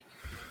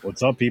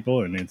What's up,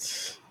 people? And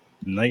it's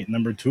night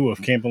number 2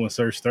 of Camp on the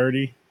Search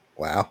 30,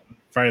 Wow.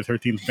 Friday the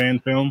 13th fan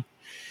film.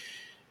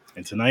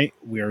 And tonight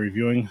we are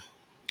reviewing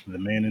The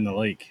Man in the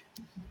Lake.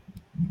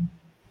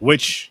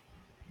 Which,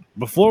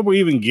 before we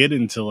even get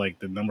into like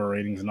the number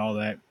ratings and all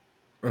that,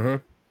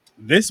 Mm-hmm.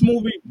 this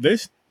movie,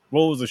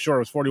 what was the short? It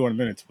was 41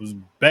 minutes. Was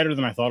better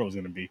than I thought it was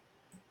going to be.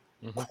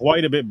 Mm-hmm.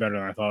 Quite a bit better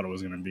than I thought it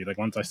was going to be. Like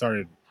once I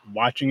started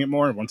watching it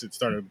more, once it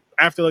started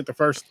after like the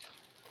first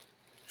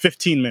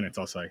 15 minutes,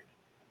 I'll say,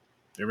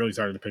 it really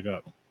started to pick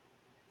up.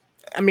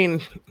 I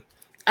mean,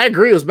 I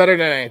agree. It was better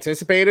than I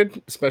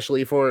anticipated,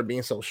 especially for it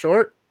being so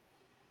short.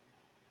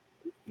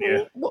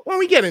 Yeah. When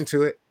we get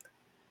into it.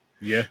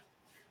 Yeah.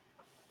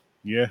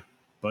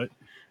 But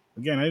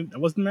again, I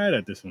wasn't mad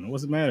at this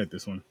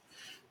one.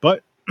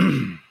 But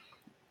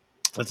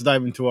let's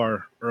dive into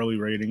our early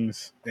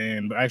ratings.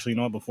 And actually, you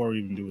know what? Before we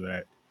even do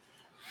that,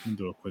 let me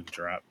do a quick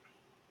drop.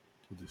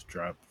 Do this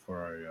drop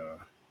before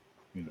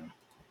I,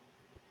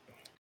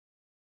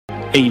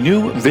 A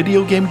new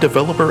video game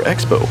developer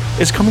expo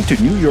is coming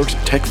to New York's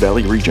Tech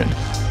Valley region.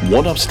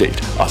 One Upstate,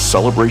 a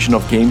celebration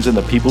of games and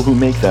the people who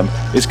make them,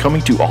 is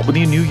coming to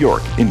Albany, New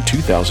York in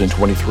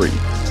 2023.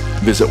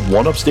 Visit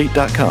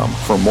oneupstate.com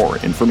for more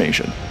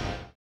information.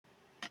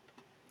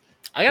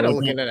 I gotta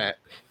look into that.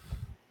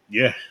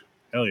 Yeah,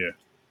 hell yeah.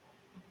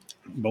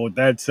 But with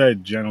that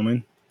said,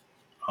 gentlemen,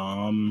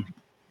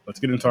 let's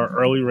get into our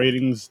early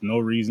ratings. No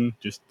reason,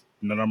 just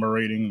the number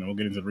rating, and we'll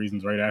get into the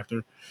reasons right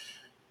after.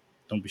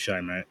 Don't be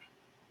shy, Matt.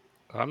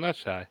 I'm not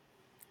shy.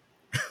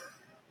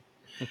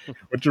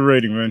 What's your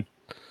rating,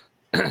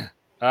 man?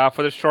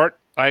 For the short,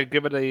 I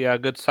give it a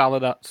good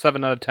solid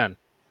 7 out of 10.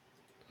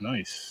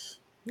 Nice.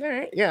 All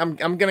right. Yeah,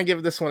 I'm gonna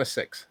give this one a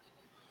 6.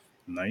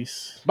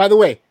 Nice. By the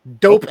way,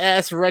 dope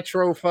ass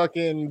retro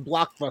fucking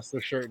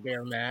Blockbuster shirt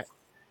there, Matt.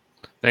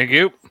 Thank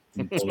you.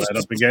 Pull that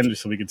up again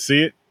just so we can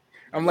see it.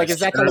 I'm like, is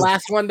that the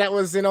last one that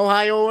was in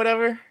Ohio or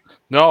whatever?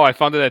 No, I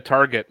found it at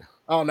Target.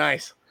 Oh,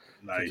 nice.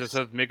 It just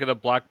says make it a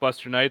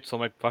Blockbuster night, so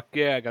I'm like, fuck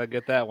yeah, I gotta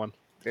get that one.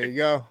 There you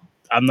go.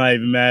 I'm not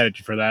even mad at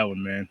you for that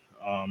one, man.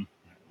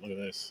 Look at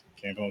this.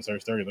 Camping on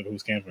Search 30. Look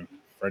who's camping.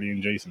 Freddie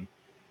and Jason.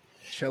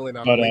 Chilling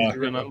on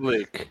the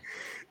lake.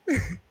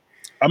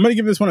 I'm gonna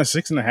give this one a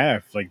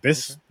 6.5. Like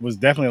this was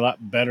definitely a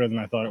lot better than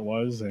I thought it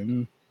was,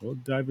 and we'll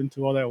dive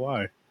into all that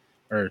why.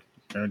 Or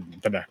you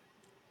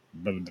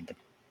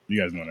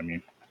guys know what I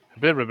mean.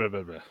 Blah, blah, blah,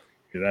 blah, blah.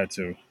 Yeah, that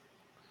too.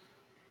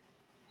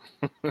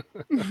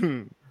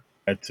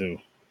 That too.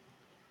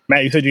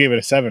 Matt, you said you gave it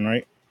a 7,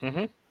 right?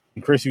 Mm-hmm.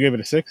 And Chris, you gave it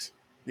a 6?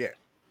 Yeah.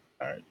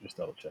 All right, just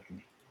double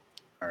checking.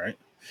 All right.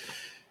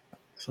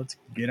 So let's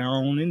get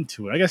on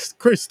into it. I guess,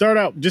 Chris, start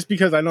out, just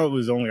because I know it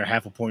was only a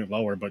half a point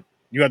lower, but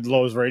you had the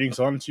lowest rating,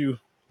 so why don't you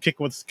kick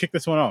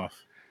this one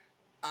off?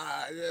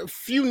 A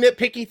few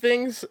nitpicky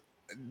things.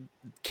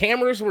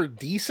 Cameras were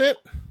decent.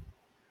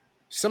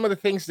 Some of the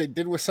things they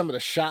did with some of the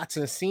shots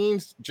and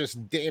scenes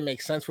just didn't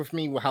make sense with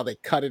me with how they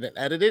cut it and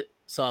edited it.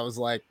 So I was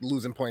like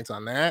losing points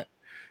on that.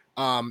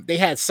 They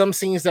had some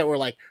scenes that were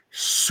like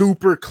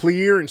super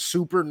clear and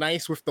super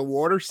nice with the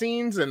water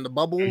scenes and the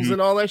bubbles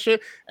and all that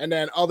shit. And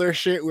then other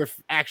shit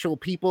with actual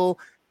people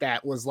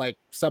that was like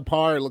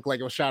subpar. It looked like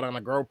it was shot on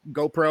a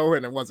GoPro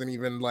and it wasn't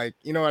even like,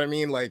 you know what I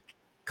mean? Like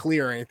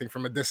clear or anything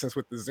from a distance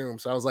with the zoom.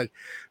 So I was like,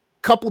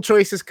 couple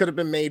choices could have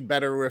been made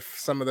better with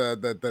some of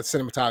the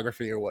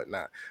cinematography or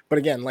whatnot. But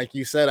again, like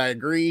you said, I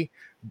agree.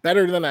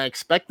 Better than I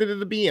expected it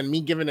to be. And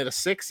me giving it a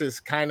 6 is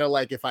kind of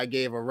like if I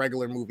gave a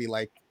regular movie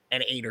like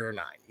an 8 or a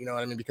 9, you know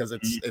what I mean? Because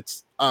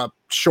it's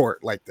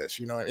short like this,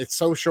 you know, it's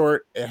so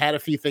short. It had a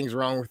few things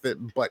wrong with it,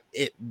 but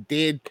it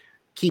did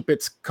keep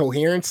its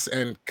coherence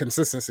and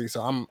consistency.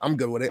 So I'm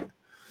good with it.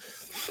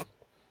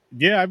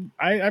 Yeah,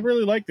 I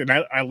really liked it.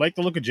 I like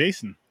the look of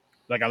Jason.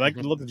 Like I like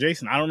the look of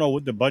Jason. I don't know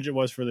what the budget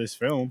was for this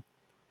film.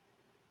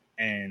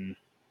 And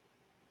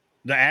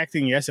the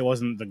acting, yes, it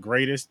wasn't the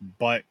greatest,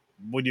 but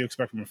what do you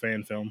expect from a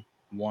fan film?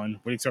 1.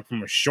 What do you expect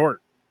from a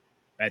short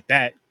at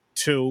that?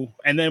 2.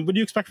 And then what do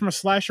you expect from a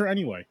slasher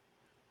anyway?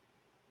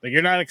 Like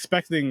you're not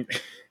expecting,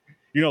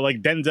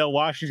 like Denzel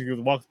Washington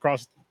to walk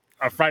across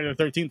a Friday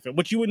the 13th film,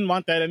 which you wouldn't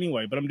want that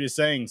anyway. But I'm just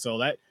saying, so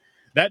that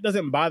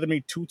doesn't bother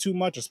me too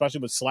much,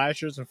 especially with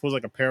slashers. If it was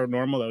like a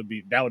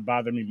paranormal, that would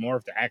bother me more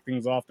if the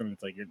acting's off and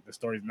it's like the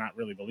story's not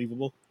really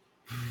believable.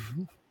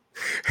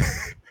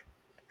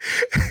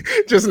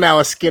 Just now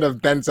a skit of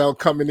Denzel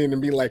coming in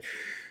and be like,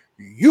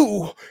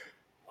 you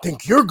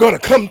think you're gonna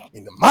come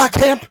into my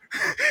camp?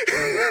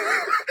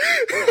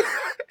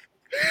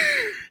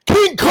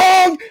 King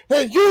Kong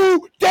and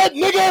you, that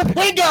nigga,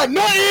 ain't got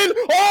nothing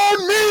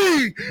on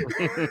me.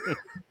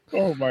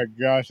 Oh my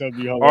gosh, that'd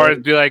be hilarious. Or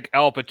it'd be like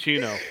Al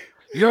Pacino.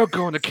 You're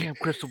going to Camp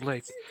Crystal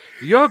Lake.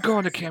 You're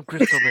going to Camp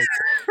Crystal Lake.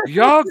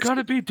 You're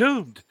gonna be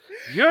doomed.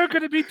 You're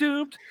gonna be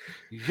doomed.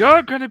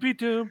 You're gonna be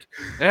doomed.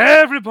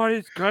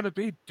 Everybody's gonna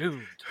be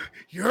doomed.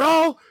 You're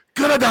all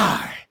gonna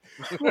die.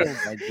 Oh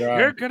my god.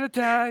 You're gonna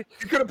die.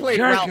 You could have played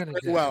Ralph really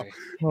well.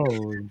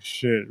 Holy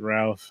shit,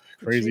 Ralph.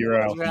 Crazy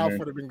Ralph. Ralph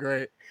would have been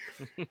great.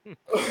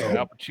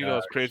 Al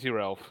Pacino's Crazy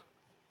Ralph.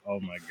 Oh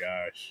my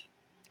gosh.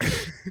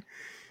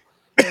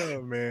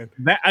 Oh man.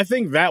 I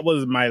think that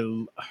was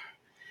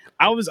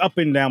I was up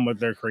and down with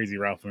their Crazy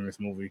Ralph in this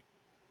movie.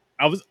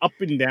 I was up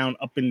and down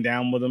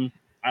with them.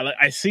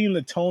 I seen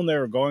the tone they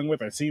were going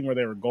with. I seen where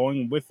they were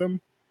going with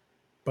them,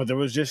 but there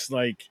was just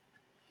like,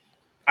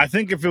 I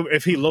think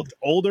if he looked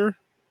older,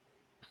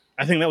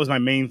 I think that was my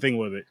main thing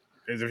with it.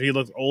 Is if he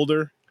looked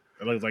older,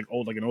 it looked like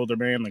an older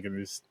man, like in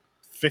his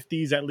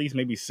 50s at least,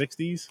 maybe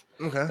 60s.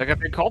 Okay. Like if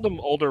they called him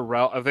older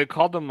Ralph, if they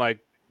called him like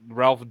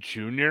Ralph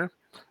Jr.,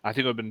 I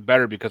think it would have been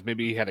better because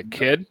maybe he had a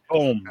kid.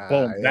 Boom,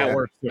 boom, that Yeah.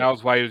 works. That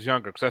was why he was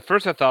younger. Because at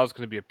first I thought it was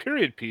going to be a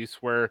period piece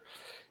where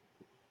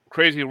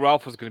Crazy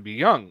Ralph was going to be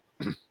young.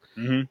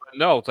 Mm-hmm.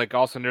 No, it's like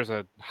all of a sudden there's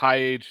a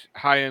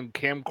high-end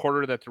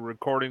camcorder that they're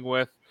recording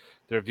with.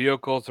 Their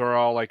vehicles are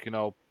all like,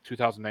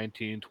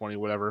 2019, 20,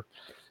 whatever.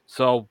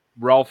 So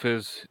Ralph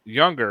is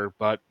younger,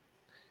 but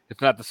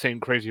it's not the same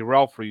Crazy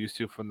Ralph we're used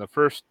to from the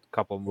first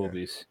couple of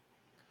movies.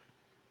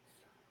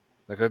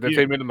 Like if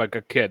they made him like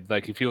a kid,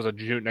 like if he was a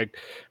junior, like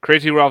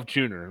Crazy Ralph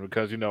Jr.,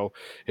 because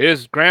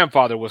his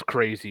grandfather was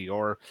crazy,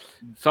 or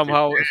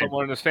somehow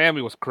someone in his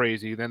family was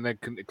crazy, then they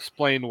can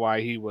explain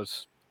why he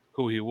was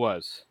who he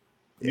was.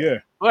 Yeah.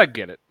 Well, I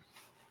get it.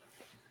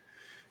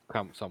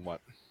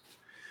 Somewhat.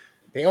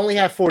 They only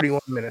have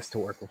 41 minutes to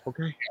work with.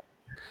 Okay.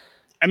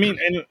 I mean,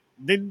 and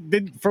they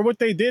did for what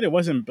they did. It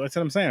wasn't. That's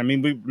what I'm saying. I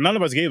mean, none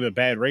of us gave it a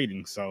bad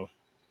rating, so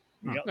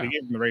we gave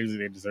them the ratings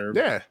they deserve.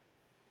 Yeah.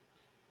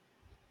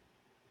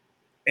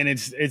 And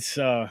it's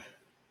I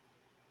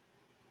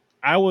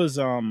was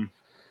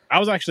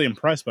actually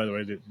impressed, by the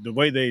way, the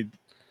way they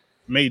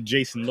made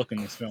Jason look in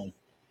this film.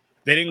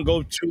 They didn't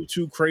go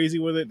too crazy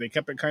with it. They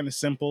kept it kind of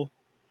simple,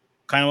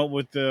 kind of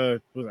with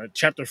the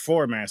Chapter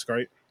 4 mask,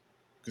 right?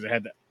 Because it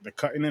had the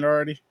cut in it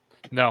already.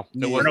 No,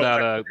 there was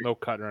not no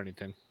cut or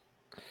anything.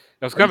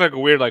 It was kind of like a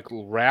weird like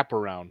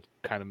wraparound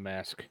kind of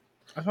mask.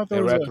 I thought they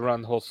that was wrapped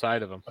around the whole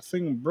side of him. A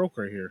thing broke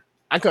right here.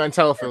 I couldn't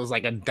tell if it was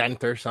like a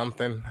dent or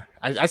something.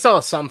 I saw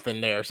something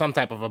there, some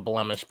type of a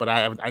blemish, but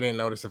I didn't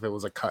notice if it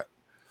was a cut.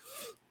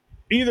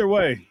 Either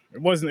way,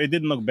 it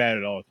didn't look bad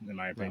at all, in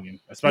my opinion,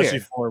 especially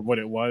for what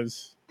it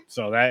was.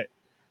 So that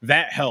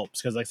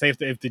helps, because like say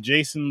if the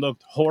Jason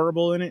looked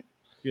horrible in it,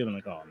 you'd be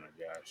like, oh my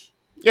gosh.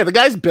 Yeah, the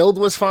guy's build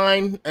was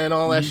fine and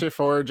all that shit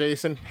for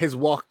Jason. His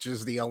walk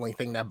is the only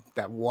thing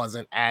that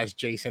wasn't as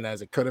Jason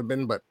as it could have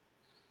been, but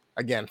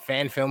again,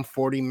 fan film,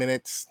 40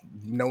 minutes,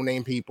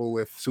 no-name people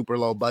with super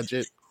low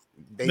budget.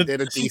 They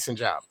did a decent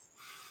job.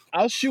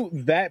 I'll shoot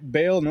that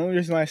bail. The only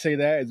reason why I say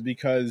that is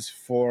because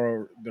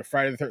for the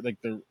Friday the 13th,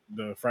 like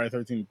the Friday the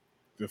 13th,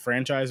 the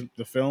franchise,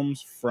 the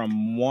films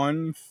from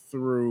 1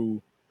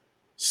 through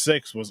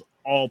 6 was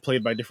all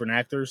played by different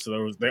actors.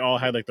 So they all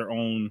had like their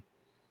own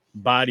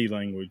body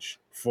language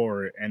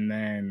for it. And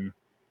then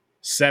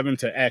 7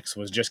 to X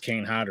was just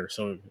Kane Hodder.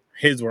 So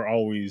his were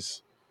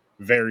always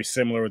very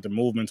similar with the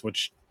movements,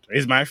 which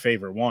is my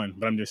favorite one,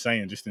 but I'm just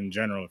saying, just in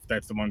general, if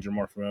that's the ones you're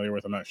more familiar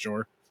with, I'm not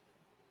sure.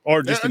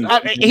 Or just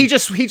he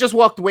just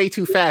walked way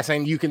too fast,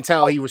 and you can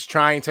tell he was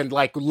trying to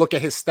like look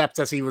at his steps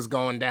as he was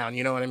going down.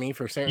 You know what I mean?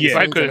 For certain,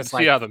 I couldn't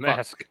see out the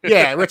mask.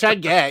 Yeah, which I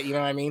get. You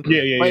know what I mean?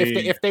 Yeah. But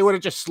if they would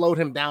have just slowed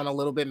him down a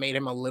little bit, made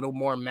him a little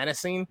more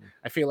menacing,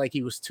 I feel like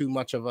he was too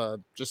much of a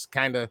just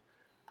kind of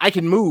I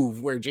can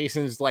move. Where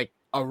Jason's like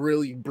a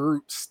really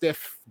brute,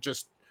 stiff,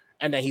 just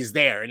and then he's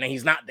there, and then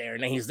he's not there,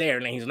 and then he's there,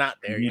 and then he's not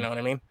there. You know what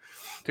I mean?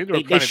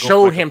 They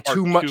showed him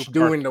too much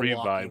doing the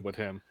walking with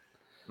him,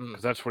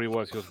 because that's what he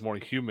was. He was more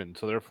human,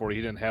 so therefore he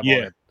didn't have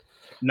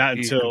not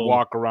he until could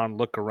walk around,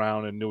 look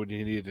around, and knew what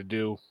he needed to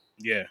do.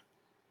 Yeah.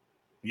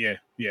 You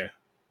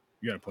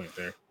got a point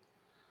there.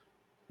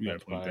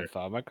 I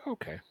thought, I'm like,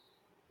 okay.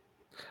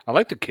 I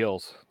like the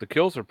kills. The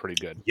kills are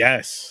pretty good.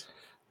 Yes.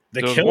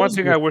 There's one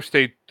thing I wish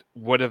they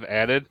would have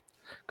added,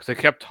 because they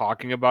kept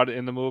talking about it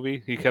in the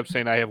movie. He kept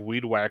saying, "I have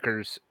weed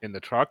whackers in the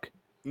truck."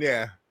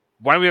 Yeah.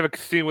 Why don't we have a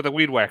scene with a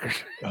weed whacker?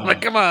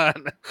 Like, come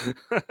on.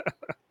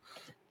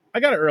 I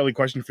got an early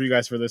question for you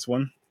guys for this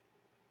one.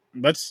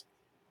 I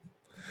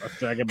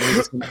can believe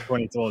it's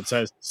 2020. Well, it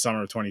says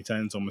summer of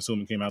 2010, so I'm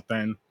assuming it came out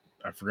then.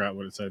 I forgot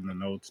what it said in the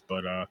notes,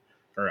 but or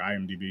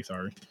IMDb,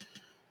 sorry.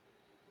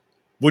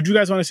 Would you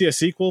guys want to see a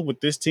sequel with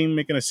this team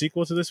making a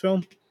sequel to this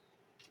film?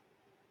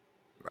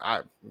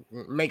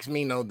 Makes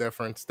me no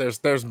difference.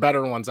 There's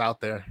better ones out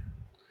there.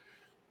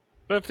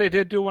 But if they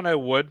did do one, I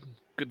would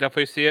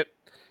definitely see it.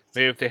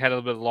 Maybe if they had a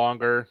little bit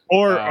longer.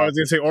 Or I was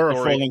gonna say, or a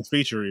full-length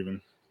feature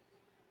even.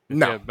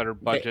 No, better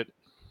budget.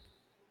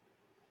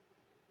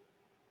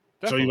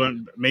 So you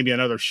want maybe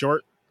another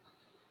short?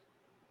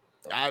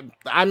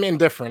 I'm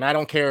indifferent. I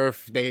don't care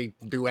if they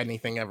do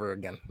anything ever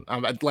again.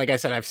 Like I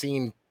said, I've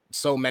seen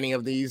so many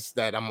of these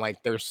that I'm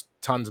like, there's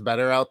tons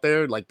better out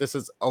there. Like this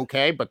is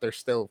okay, but there's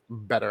still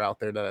better out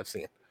there that I've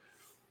seen.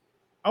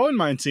 I wouldn't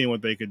mind seeing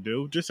what they could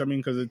do.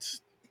 Because it's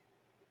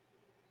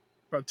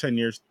about 10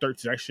 years,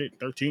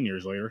 13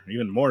 years later,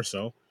 even more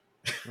so.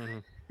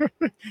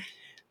 Mm-hmm.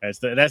 That's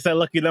that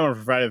lucky number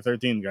for Friday the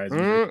 13th, guys.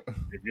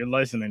 If you're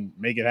listening,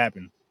 make it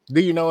happen.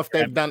 Do you know if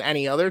they've done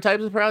any other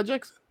types of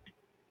projects?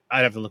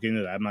 I'd have to look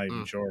into that. I'm not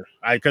even sure.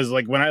 Because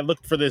like when I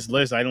looked for this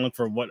list, I didn't look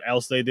for what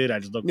else they did. I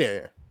just looked.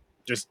 Yeah.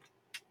 Just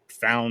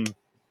found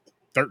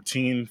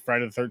 13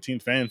 Friday the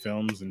 13th fan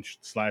films and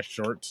slash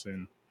shorts,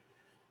 and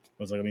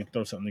was like, let me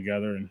throw something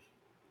together and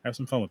have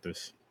some fun with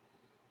this.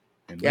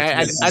 And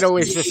Yeah, I'd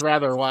always just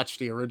rather watch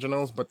the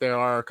originals, but there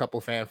are a couple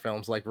fan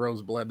films like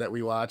Roseblood that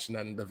we watch, and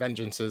then the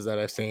Vengeances that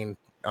I've seen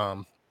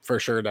for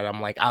sure that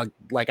I'm like,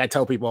 I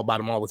tell people about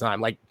them all the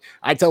time. Like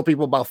I tell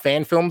people about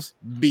fan films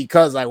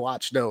because I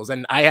watch those,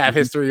 and I have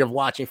history of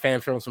watching fan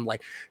films from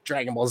like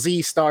Dragon Ball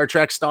Z, Star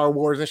Trek, Star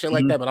Wars, and shit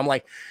like that. But I'm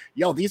like,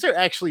 yo, these are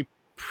actually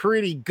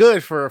pretty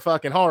good for a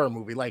fucking horror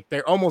movie. Like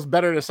they're almost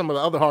better than some of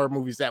the other horror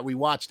movies that we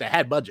watched that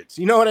had budgets.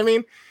 You know what I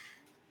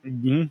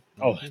mean?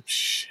 Oh,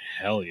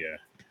 hell yeah.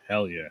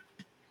 Hell yeah.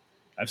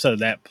 I've said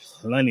that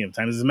plenty of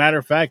times. As a matter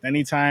of fact,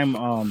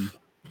 anytime,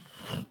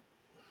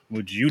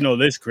 would you know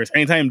this, Chris?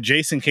 Anytime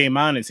Jason came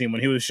on and seen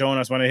when he was showing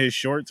us one of his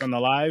shorts on the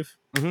live,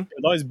 it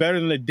was always better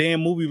than the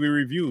damn movie we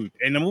reviewed.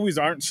 And the movies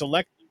aren't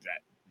selected.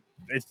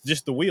 It's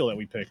just the wheel that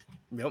we pick.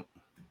 Yep.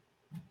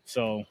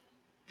 So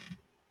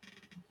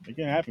it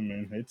can happen,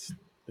 man. It's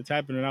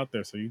happening out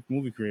there. So you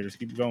movie creators,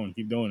 keep going,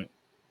 keep doing it.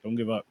 Don't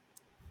give up.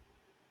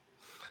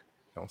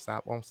 Don't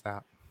stop, won't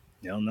stop.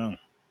 Hell no.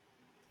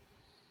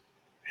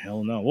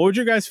 Hell no. What was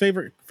your guys'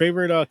 favorite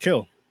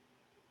kill?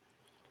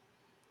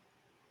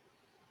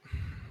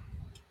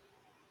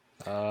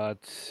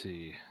 Let's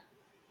see.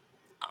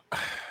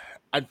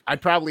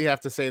 I'd probably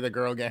have to say the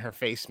girl getting her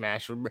face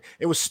smashed.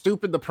 It was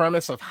stupid, the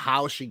premise of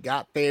how she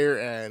got there,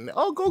 and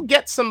go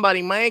get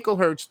somebody. My ankle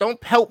hurts.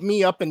 Don't help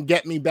me up and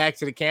get me back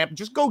to the camp.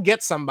 Just go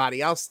get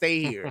somebody. I'll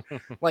stay here.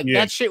 Like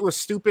that shit was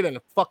stupid and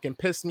it fucking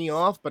pissed me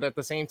off. But at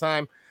the same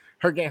time,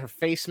 her getting her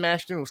face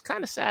smashed in was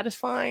kind of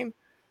satisfying.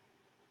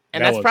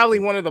 And that's probably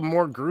one of the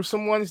more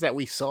gruesome ones that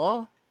we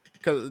saw.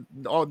 Because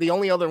the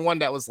only other one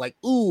that was like,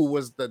 ooh,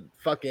 was the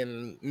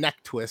fucking neck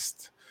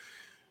twist.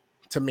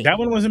 To me, that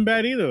one wasn't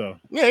bad either, though.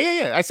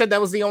 Yeah. I said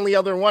that was the only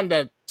other one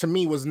that to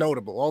me was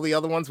notable. All the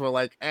other ones were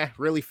like,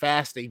 really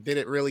fast. They did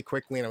it really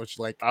quickly, and it was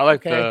like, I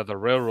like the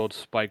railroad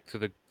spike to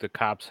the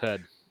cop's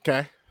head.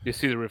 Okay, you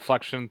see the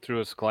reflection through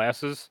his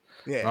glasses.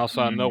 Yeah, and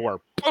also out of nowhere,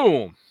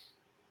 boom!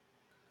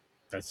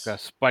 That's got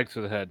spiked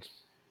to the head.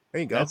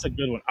 There you go. That's a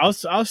good one.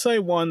 I'll say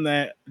one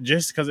that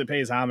just because it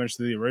pays homage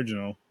to the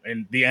original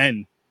and the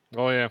end.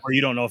 Oh yeah. Or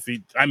you don't know if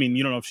you don't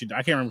know if she. I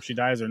can't remember if she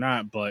dies or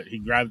not. But he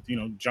grabs her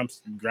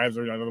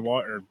out of the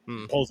water,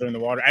 or pulls her in the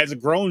water as a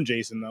grown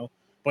Jason though.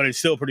 But it's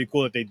still pretty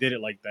cool that they did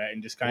it like that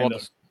and just kind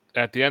of.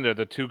 At the end of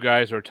the two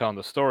guys who were telling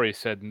the story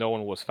said no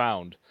one was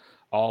found.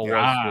 All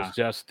was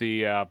just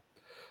their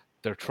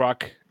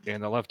truck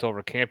and the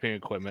leftover camping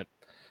equipment.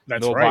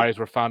 No bodies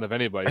were found of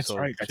anybody. That's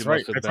right. That's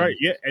right.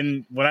 Yeah,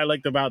 and what I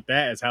liked about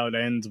that is how it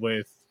ends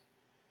with.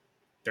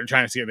 They're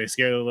trying to they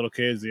scare the little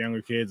kids, the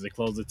younger kids. They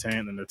close the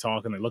tent and they're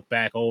talking. They look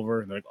back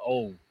over and they're like,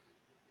 "Oh,"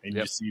 and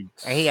you see.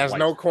 And he has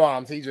no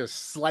qualms. He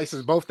just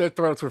slices both their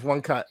throats with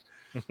one cut.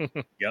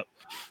 Yep,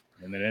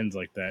 and it ends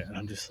like that. And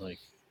I'm just like,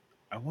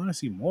 I want to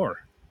see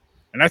more,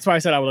 and that's why I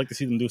said I would like to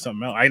see them do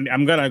something else.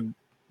 I'm gonna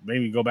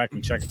maybe go back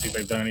and check and see if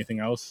they've done anything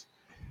else.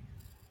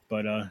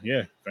 But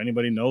yeah, if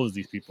anybody knows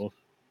these people,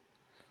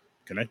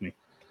 connect me.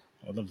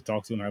 I'd love to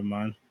talk to them, have them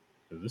on.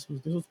 This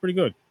was pretty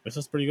good. This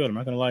was pretty good. I'm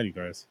not gonna lie to you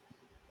guys.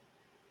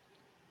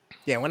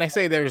 Yeah, when I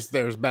say there's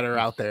better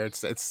out there,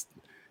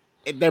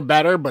 they're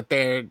better, but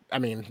they're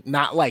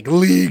not like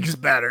leagues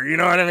better. You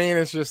know what I mean?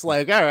 It's just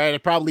like, all right,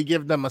 I'd probably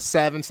give them a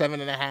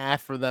 7.5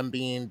 for them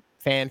being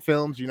fan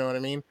films. You know what I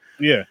mean?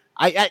 Yeah.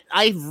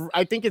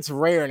 I think it's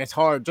rare and it's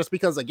hard just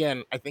because,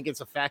 again, I think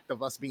it's a fact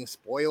of us being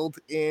spoiled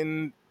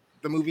in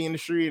the movie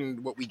industry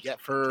and what we get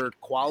for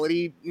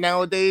quality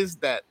nowadays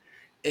that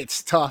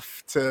it's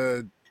tough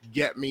to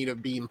get me to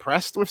be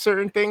impressed with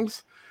certain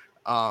things.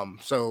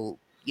 So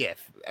yeah,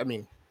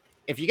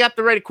 if you got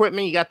the right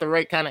equipment, you got the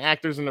right kind of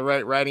actors and the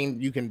right writing,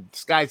 you can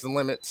sky's the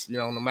limits,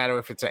 no matter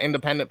if it's an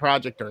independent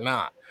project or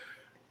not.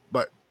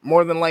 But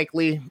more than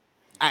likely,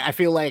 I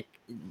feel like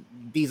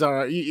these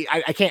are,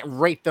 I can't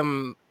rate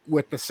them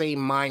with the same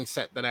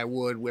mindset that I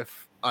would with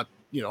a,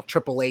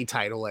 AAA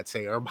title, let's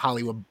say, or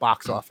Hollywood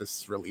box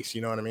office release.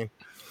 You know what I mean?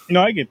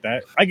 No, I get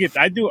that. I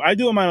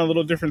do them on a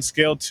little different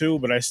scale too,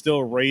 but I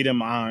still rate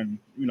them on,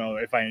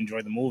 if I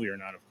enjoy the movie or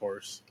not, of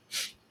course.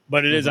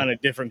 But it is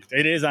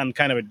on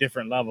kind of a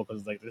different level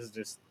because like this is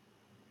just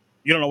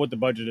you don't know what the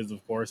budget is,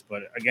 of course.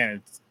 But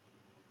again,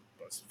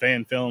 it's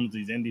fan films,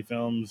 these indie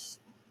films,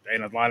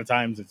 and a lot of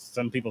times it's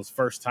some people's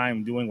first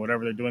time doing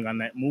whatever they're doing on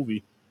that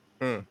movie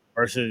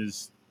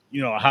versus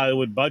a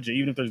Hollywood budget.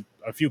 Even if there's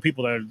a few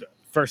people that are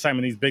first time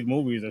in these big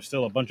movies, there's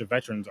still a bunch of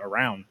veterans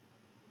around,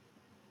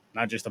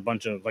 not just a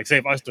bunch of say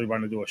if us three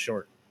want to do a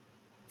short,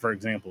 for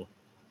example.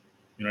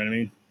 You know what I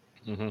mean?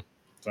 Mm-hmm.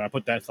 So I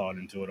put that thought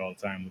into it all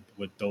the time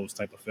with those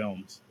type of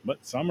films.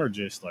 But some are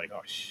just like,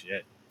 oh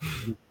shit,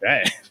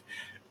 that.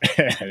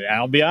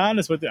 I'll be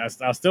honest with you.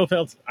 I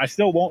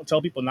still won't tell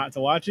people not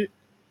to watch it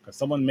because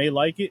someone may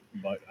like it,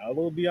 but I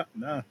will be I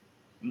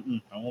won't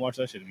watch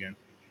that shit again.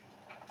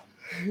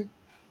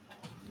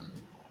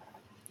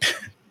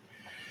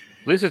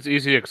 At least it's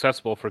easy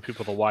accessible for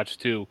people to watch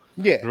too.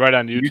 Yeah. It's right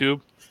on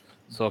YouTube.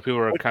 So if people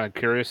are kind of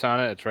curious on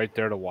it, it's right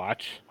there to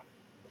watch.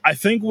 I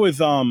think with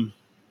from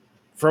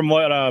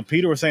what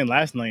Peter was saying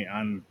last night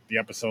on the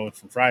episode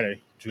from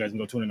Friday, which you guys can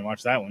go tune in and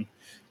watch that one.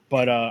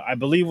 But I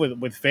believe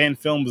with fan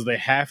films, they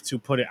have to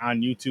put it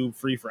on YouTube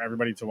free for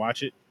everybody to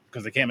watch it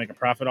because they can't make a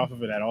profit off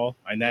of it at all.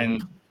 And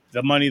then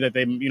the money that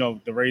they,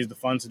 to raise the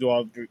funds to do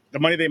all the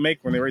money they make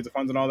when they raise the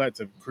funds and all that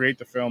to create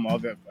the film, all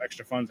the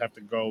extra funds have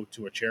to go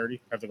to a charity.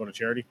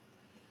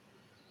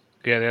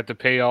 Yeah, they have to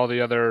pay all the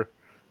other,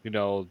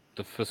 the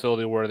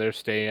facility where they're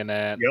staying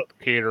at,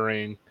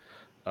 catering.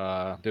 They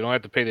don't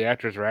have to pay the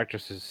actors or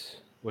actresses,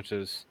 which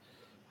is,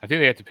 I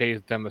think they have to pay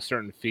them a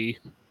certain fee.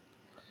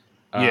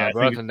 But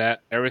other than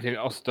that, everything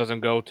else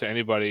doesn't go to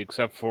anybody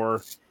except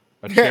for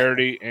a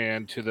charity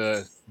and to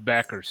the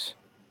backers.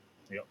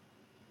 Yep.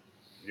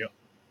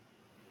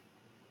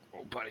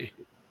 Oh, buddy.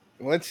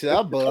 What's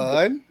up,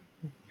 bud?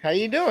 How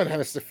you doing,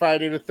 Mr.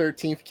 Friday the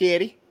 13th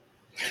kitty?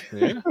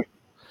 Yeah.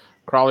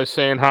 Crawley's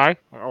saying hi.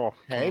 Oh,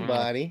 hey,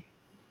 buddy.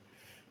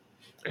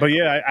 But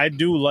yeah, I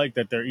do like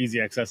that they're easy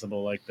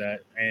accessible like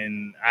that.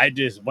 And I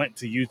just went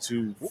to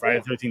YouTube,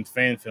 Friday the 13th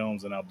fan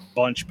films, and a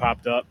bunch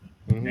popped up.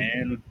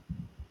 And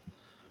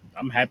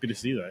I'm happy to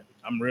see that.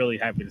 I'm really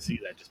happy to see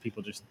that. Just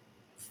people just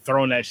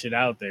throwing that shit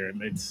out there. It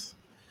makes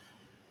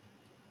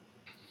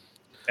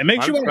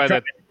you want to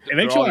try. It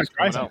makes you want to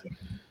try something.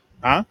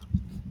 Huh?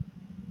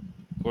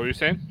 What were you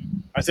saying?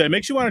 I said it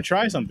makes you want to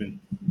try something.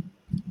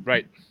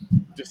 Right.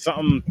 Just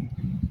something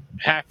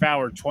half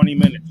hour, 20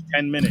 minutes,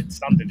 10 minutes,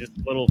 something. Just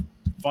a little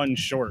fun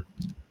short.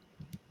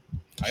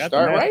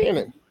 Start writing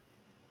it.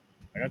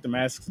 I got the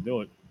masks to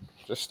do it.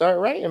 Just start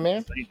writing,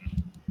 man.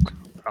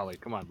 Crawley,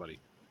 come on, buddy.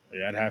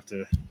 Yeah, I'd have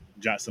to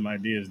jot some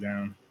ideas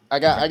down. I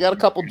got a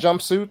couple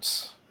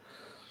jumpsuits.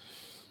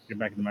 Get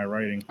back into my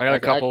writing. I got a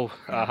couple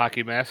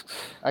hockey masks.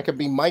 I could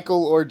be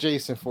Michael or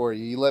Jason for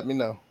you. You let me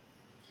know.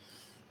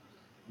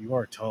 You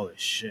are tall as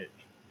shit.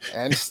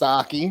 And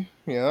stocky,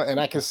 and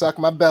I can suck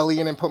my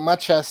belly in and put my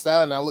chest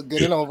out, and I look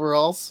good in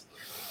overalls.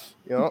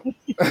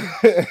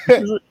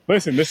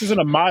 Listen, this isn't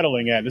a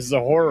modeling ad. This is a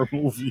horror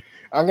movie.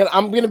 I'm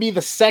gonna be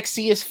the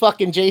sexiest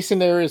fucking Jason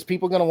there is.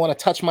 People are gonna want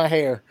to touch my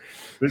hair.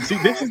 See,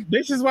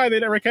 this is why they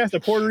never cast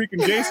a Puerto Rican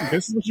Jason.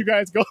 This is what you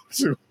guys go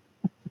to.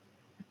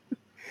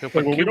 He'll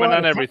put Cuban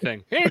on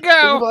everything. Here you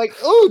go. Like,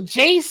 oh,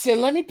 Jason,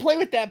 let me play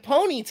with that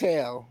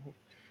ponytail.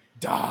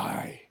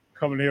 Die.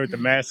 Coming here with the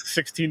mask,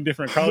 16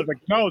 different colors. Like,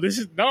 no,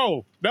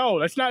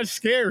 that's not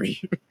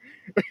scary.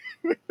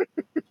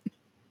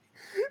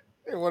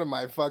 What am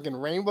I, fucking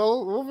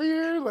rainbow over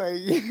here?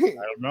 Like, I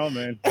don't know,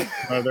 man.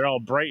 They're all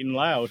bright and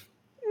loud.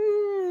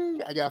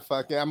 I got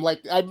fucking. I'm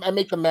like, I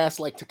make the mask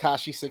like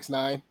Tekashi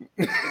 6ix9ine.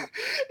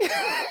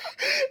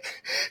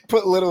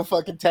 Put little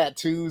fucking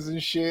tattoos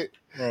and shit.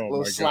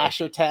 Little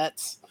slasher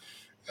tats.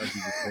 That'd be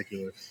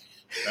ridiculous.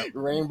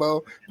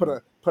 Rainbow.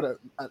 Put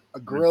a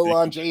grill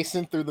on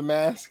Jason through the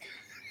mask.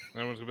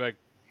 Everyone's gonna be like,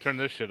 turn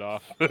this shit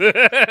off. What do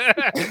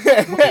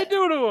they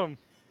do to him?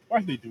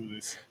 Why'd they do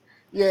this?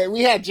 Yeah,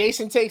 we had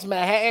Jason Takes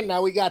Manhattan.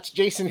 Now we got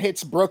Jason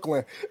Hits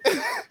Brooklyn.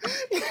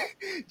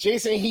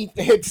 Jason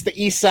hits the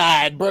east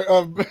side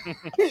of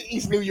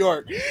East New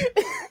York.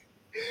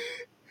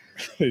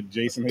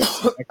 Jason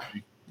hits.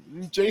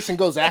 Jason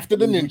goes after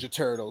the Ninja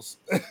Turtles.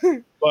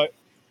 But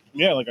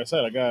yeah, like I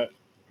said, I got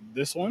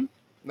this one.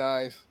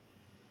 Nice.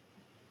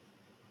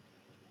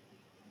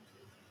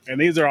 And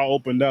these are all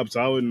opened up,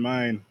 so I wouldn't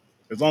mind.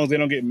 As long as they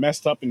don't get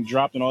messed up and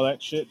dropped and all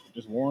that shit,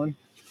 just worn.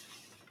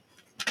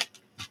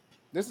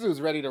 This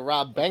dude's ready to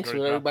rob banks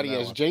with everybody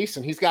as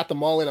Jason. He's got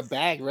them all in a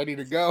bag ready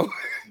to go.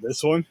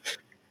 This one?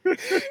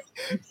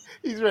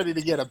 He's ready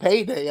to get a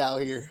payday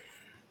out here.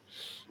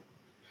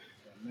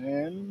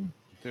 Man.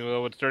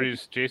 Well, what's dirty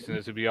as Jason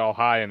is to be all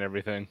high and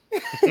everything.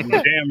 You're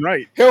damn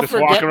right. He'll just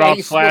walking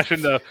around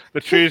slashing the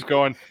trees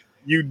going,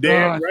 you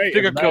damn right. I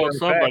think I killed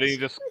somebody,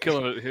 just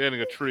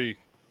hitting a tree.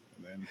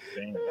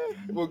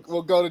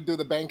 We'll go to do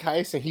the bank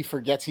heist, and he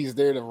forgets he's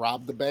there to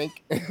rob the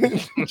bank.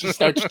 Just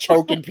starts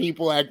choking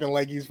people, acting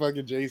like he's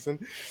fucking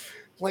Jason.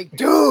 Like,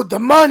 dude, the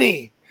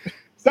money.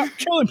 Stop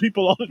killing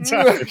people all the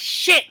time.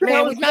 Shit,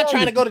 man, we're not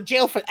trying to go to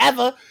jail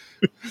forever.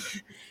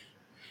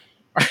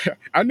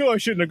 I knew I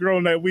shouldn't have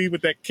grown that weed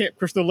with that Camp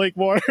Crystal Lake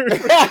water.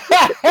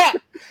 That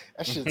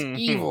shit's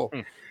evil.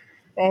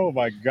 Oh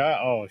my god.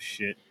 Oh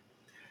shit.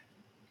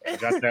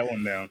 Got that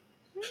one down.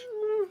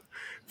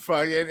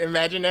 Fucking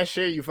imagine that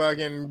shit. You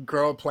fucking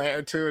grow a plant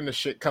or two and the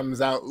shit comes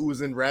out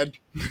oozing red.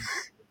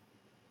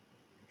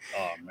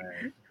 Oh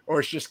man. Or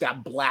it's just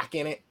got black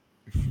in it.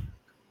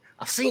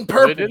 I've seen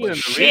purple. They did it in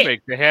the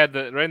remake. They had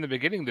right in the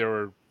beginning. They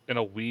were in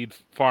a weed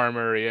farm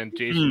area, and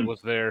Jason was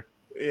there.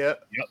 Yeah.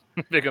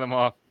 Yep. Picking them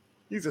off.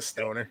 He's a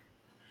stoner.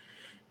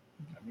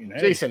 I mean, hey.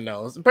 Jason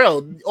knows,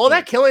 bro. All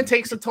that killing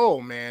takes a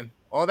toll, man.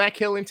 All that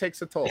killing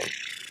takes a toll.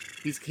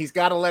 He's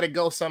got to let it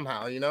go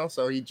somehow,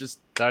 So he just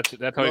that's how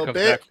he comes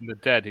back from the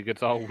dead. He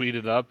gets all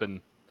weeded up and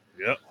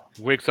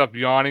Wakes up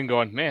yawning,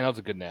 going, "Man, that was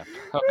a good nap."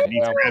 Okay, He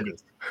needs now-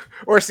 rabbits.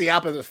 Or it's the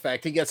opposite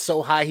effect. He gets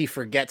so high he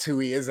forgets who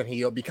he is and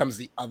he becomes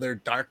the other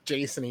Dark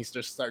Jason. He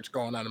just starts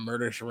going on a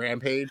murderous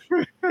rampage.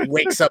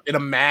 Wakes up in a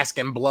mask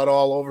and blood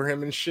all over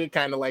him and shit,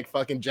 kind of like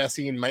fucking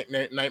Jesse in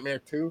Nightmare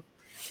 2.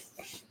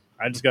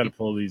 I just got to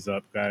pull these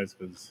up, guys,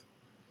 because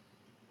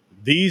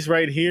these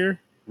right here,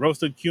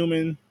 roasted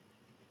cumin,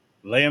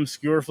 lamb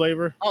skewer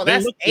flavor. Oh, they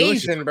that's look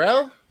delicious. Asian,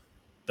 bro.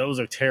 Those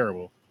are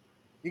terrible.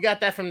 You got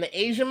that from the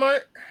Asian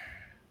Mart?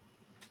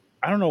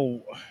 I don't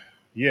know.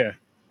 Yeah,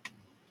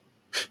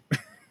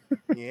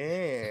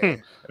 Yeah.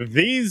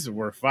 these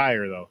were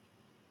fire though.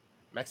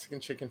 Mexican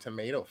chicken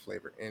tomato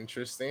flavor.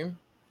 Interesting.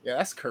 Yeah,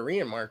 that's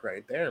Korean Mark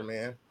right there,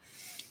 man.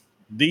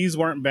 These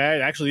weren't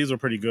bad. Actually, these were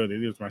pretty good.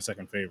 These were my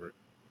second favorite.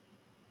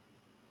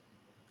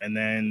 And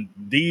then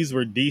these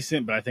were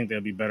decent, but I think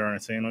they'll be better on a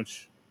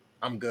sandwich.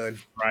 I'm good.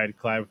 Fried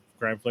crab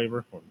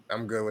flavor.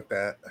 I'm good with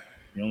that.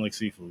 You don't like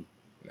seafood.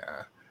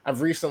 Nah.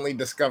 I've recently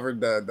discovered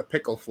the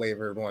pickle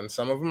flavored one.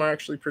 Some of them are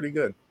actually pretty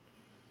good.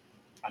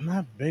 I'm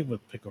not big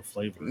with pickle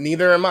flavor.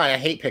 Neither am I. I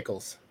hate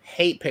pickles.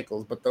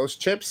 But those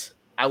chips,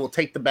 I will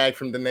take the bag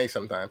from Danae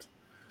sometimes.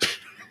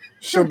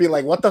 She'll be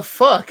like, "What the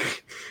fuck?"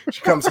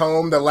 She comes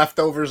home, the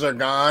leftovers are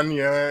gone.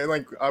 Yeah,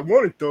 like, I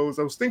wanted those.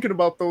 I was thinking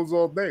about those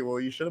all day. Well,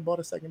 you should have bought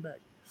a second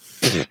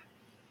bag.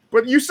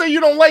 But you say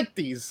you don't like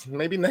these.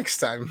 Maybe next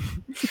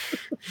time.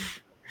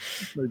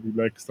 Maybe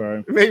next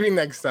time. Maybe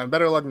next time.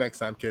 Better luck next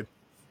time, kid.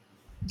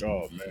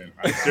 Oh man.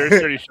 Dirty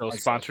 30 Show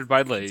sponsored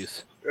by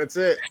Lay's. That's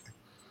it.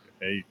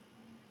 Hey,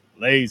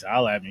 Lay's,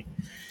 holla at me.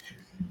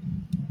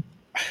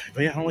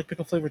 But yeah, I don't like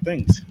pickle flavored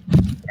things.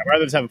 I'd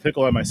rather just have a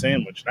pickle on my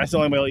sandwich. That's the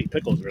only way I'll eat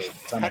pickles, really.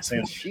 It's on my That's what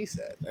sandwich. she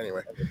said.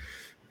 Anyway.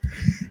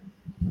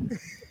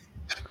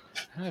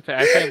 I've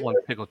had one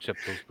pickle chip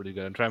that was pretty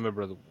good. I'm trying to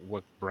remember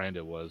what brand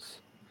it was.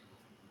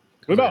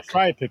 What about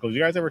fried pickles?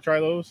 You guys ever try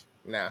those?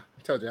 Nah,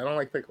 I told you, I don't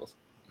like pickles.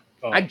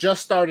 Oh, I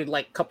just started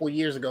like a couple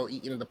years ago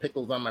eating the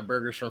pickles on my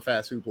burgers from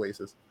fast food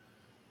places.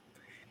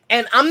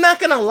 And I'm not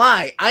gonna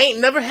lie, I ain't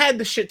never had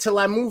the shit till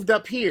I moved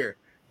up here.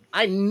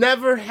 I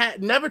never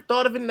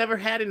thought of it, never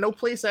had it. No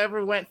place I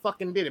ever went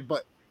fucking did it.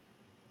 But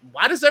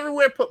why does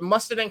everywhere put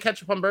mustard and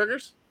ketchup on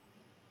burgers?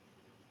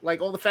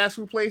 Like all the fast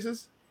food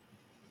places?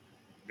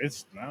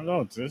 I don't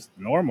know. It's just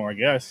normal, I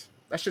guess.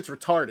 That shit's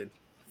retarded.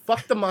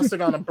 Fuck the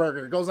mustard on a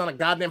burger. It goes on a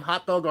goddamn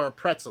hot dog or a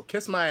pretzel.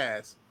 Kiss my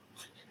ass.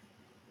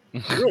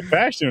 You're real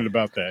passionate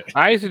about that.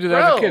 I used to do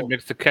that as a Bro. kid.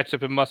 Mix the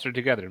ketchup and mustard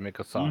together to make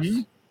a sauce.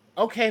 Mhm.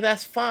 Okay,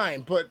 that's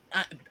fine. But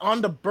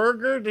on the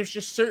burger, there's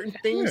just certain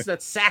things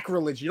that's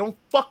sacrilege. You don't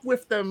fuck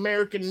with the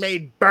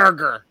American-made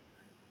burger.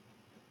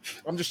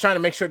 I'm just trying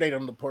to make sure they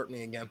don't deport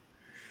me again.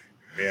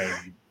 Yeah,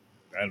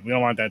 we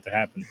don't want that to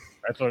happen.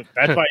 That's why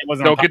it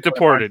wasn't. Don't on get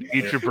Popular deported. Podcast.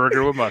 Eat your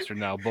burger with mustard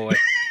now, boy.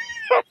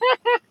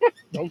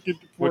 Don't get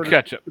With deported.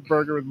 ketchup. The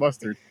burger with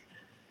mustard.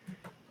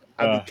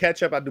 I do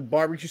ketchup, I do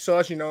barbecue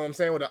sauce, you know what I'm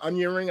saying, with an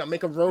onion ring. I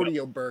make a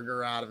rodeo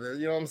burger out of it.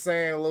 You know what I'm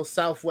saying? A little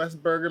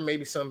Southwest burger,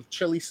 maybe some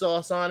chili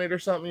sauce on it or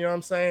something, you know what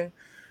I'm saying?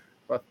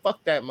 But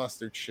fuck that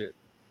mustard shit.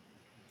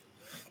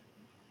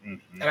 Mhm.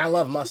 And I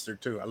love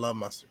mustard too. I love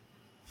mustard.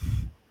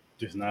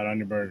 Just not on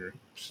your burger.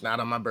 It's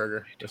not on my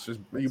burger. It's just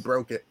you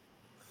broke it.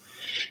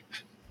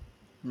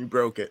 You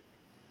broke it.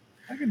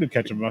 I can do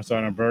ketchup and mustard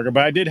on a burger,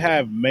 but I did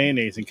have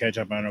mayonnaise and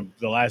ketchup on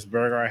the last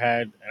burger I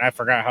had, and I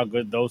forgot how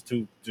good those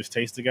two just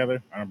taste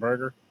together on a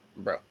burger.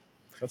 Bro. So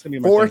that's gonna be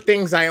my 4 thing.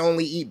 things I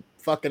only eat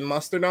fucking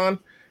mustard on: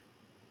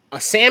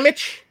 a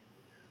sandwich,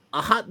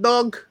 a hot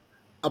dog,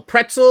 a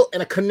pretzel,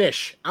 and a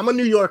knish. I'm a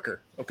New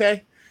Yorker,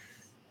 okay?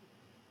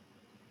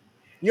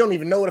 You don't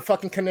even know what a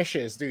fucking knish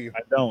is, do you?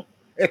 I don't.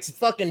 It's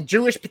fucking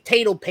Jewish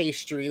potato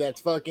pastry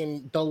that's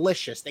fucking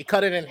delicious. They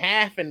cut it in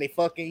half and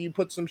you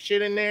put some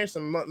shit in there,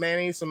 some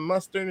mayonnaise, some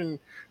mustard, and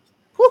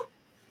whew.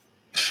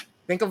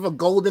 Think of a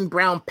golden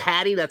brown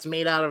patty that's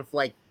made out of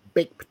like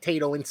baked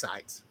potato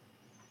insides.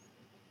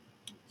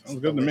 Sounds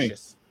good to me.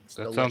 It's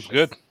That sounds delicious.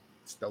 good.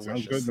 It's delicious.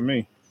 Sounds good to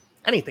me.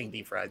 Anything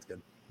deep fried is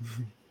good.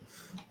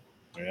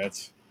 Yeah,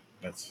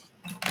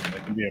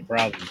 that can be a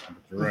problem.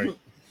 You're right.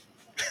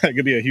 That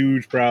could be a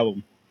huge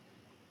problem.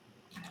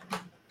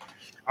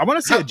 I want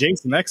to see a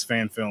Jason X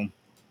fan film.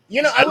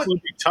 You know, I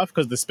would be tough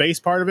because the space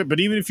part of it. But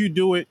even if you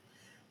do it,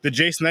 the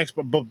Jason X,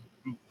 but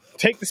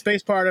take the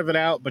space part of it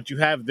out, but you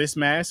have this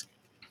mask,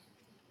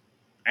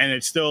 and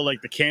it's still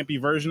like the campy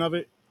version of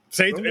it.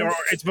 Say or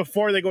it's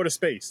before they go to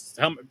space.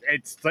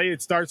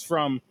 It starts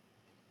from,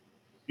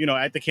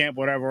 at the camp,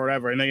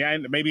 whatever,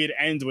 and maybe it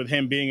ends with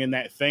him being in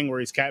that thing where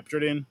he's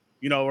captured in,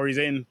 where he's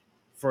in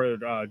for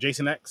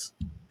Jason X.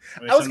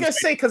 I was gonna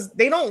say, because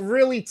they don't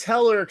really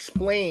tell or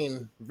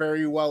explain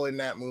very well in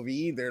that movie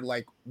either,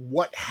 like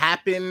what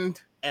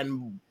happened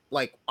and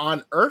like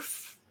on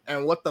Earth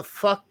and what the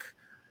fuck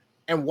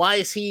and why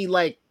is he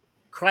like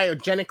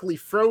cryogenically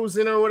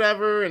frozen or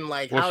whatever, and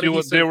like Well,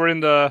 they were in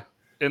the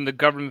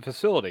government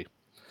facility.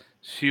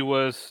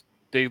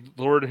 They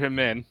lured him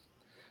in.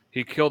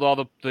 He killed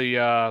all the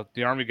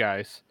army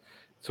guys,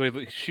 so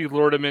she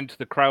lured him into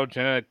the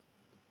cryogenic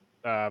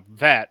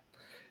vat.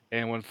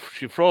 And when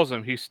she froze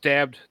him, he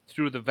stabbed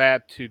through the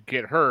vat to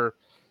get her,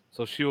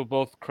 so she was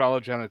both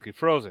cryogenically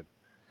frozen.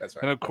 That's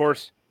right. And of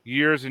course,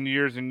 years and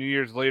years and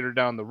years later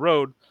down the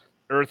road,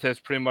 Earth has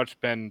pretty much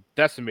been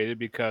decimated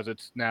because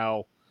it's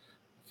now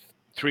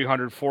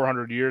 300,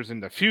 400 years in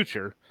the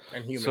future.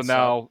 And humans So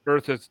now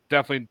Earth is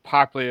definitely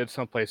populated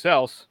someplace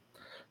else.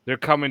 They're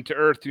coming to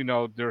Earth,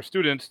 their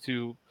students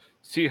to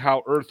see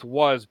how Earth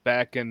was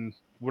back in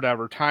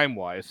whatever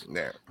time-wise.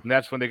 Yeah. And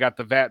that's when they got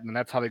the vat, and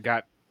that's how they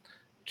got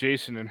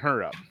Jason and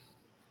her up.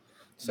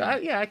 So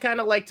I kind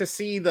of like to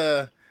see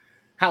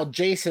how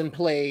Jason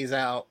plays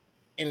out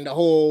in the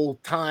whole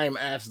time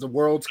as the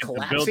world's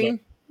collapsing.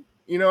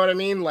 You know what I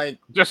mean? Like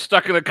just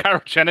stuck in a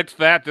cryogenics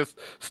vat, just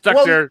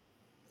stuck there.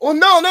 Well,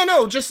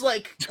 no, just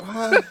like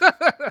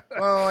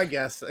well, I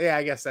guess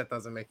that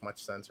doesn't make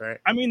much sense, right?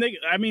 I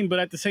mean, but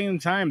at the same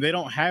time, they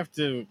don't have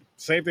to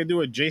say if they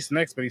do it Jason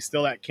X, but he's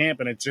still at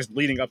camp and it's just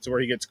leading up to where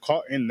he gets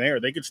caught in there.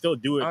 They could still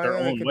do it their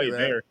own way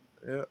there.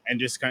 Yeah. And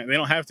just they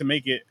don't have to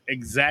make it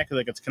exactly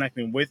like it's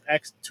connecting with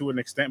X to an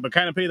extent, but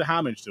kind of pay the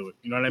homage to it.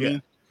 You know what I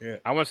mean? Yeah.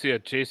 I want to see a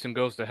Jason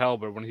Goes to Hell,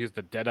 but when he's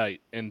the Deadite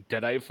in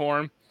Deadite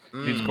form,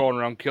 he's going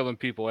around killing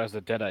people as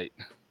the Deadite.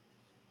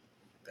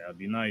 That would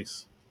be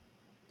nice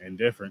and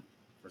different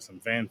for some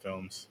fan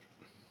films.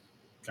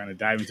 Kind of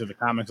dive into the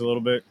comics a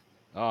little bit.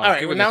 All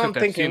right, well, now I'm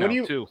thinking,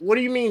 what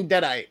do you mean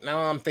Deadite? Now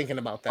I'm thinking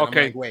about that. Okay,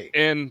 I'm like, wait.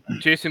 In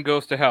Jason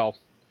Goes to Hell,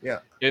 yeah.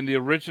 In the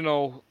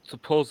original,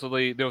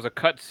 supposedly, there was a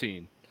cut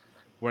scene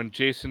when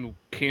Jason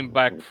came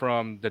back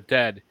from the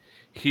dead.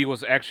 He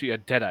was actually a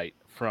Deadite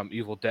from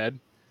Evil Dead,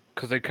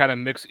 because they kind of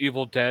mix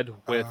Evil Dead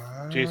with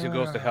Jason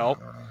Goes to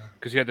Hell,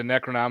 because you had the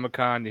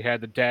Necronomicon, you had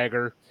the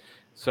dagger,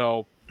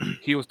 so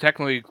he was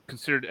technically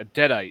considered a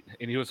Deadite,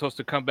 and he was supposed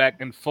to come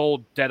back in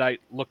full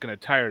Deadite-looking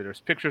attire.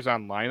 There's pictures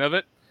online of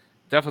it.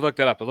 Definitely look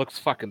that up. It looks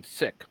fucking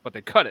sick, but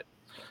they cut it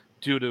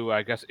due to,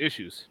 I guess,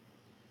 issues.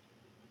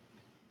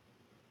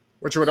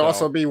 Which would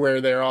also be where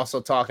they're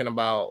also talking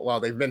about, well,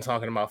 they've been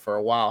talking about for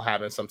a while,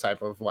 having some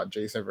type of,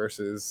 Jason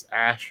versus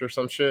Ash or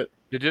some shit?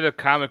 They did a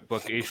comic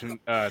book,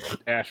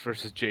 Ash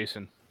versus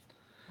Jason,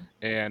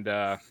 and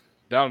that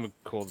would be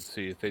cool to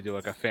see if they do,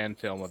 like, a fan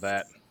film of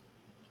that.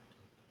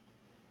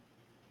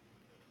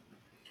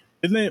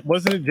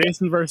 Wasn't it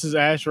Jason versus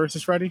Ash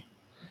versus Freddy?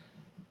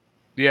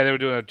 Yeah, they were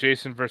doing a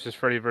Jason versus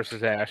Freddy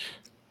versus Ash.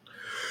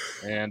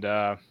 And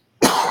that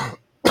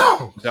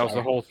was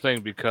the whole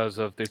thing because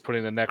of they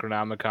putting the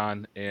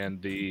Necronomicon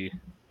and the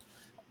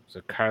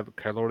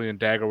Kylorian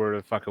dagger, where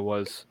the fuck it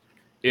was,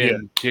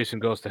 in Jason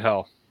Goes to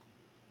Hell.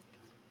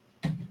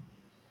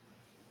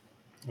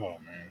 Oh,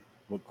 man.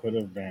 What could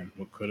have been?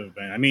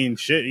 I mean,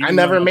 shit. I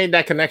never made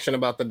that connection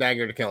about the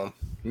dagger to kill him.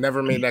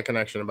 Never made that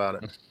connection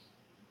about it.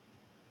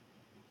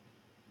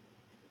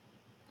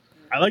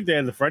 I like they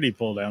had the Freddy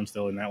pull down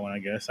still in that one, I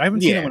guess. I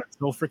haven't seen that one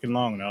in so freaking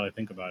long now that I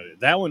think about it.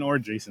 That one or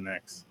Jason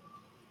X.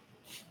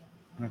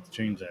 I have to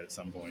change that at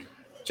some point.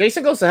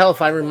 Jason Goes to Hell,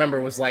 if I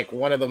remember, was like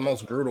one of the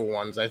most brutal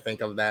ones, I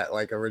think, of that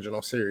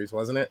original series,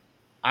 wasn't it?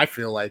 I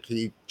feel like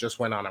he just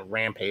went on a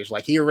rampage.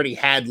 Like he already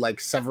had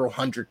several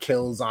hundred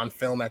kills on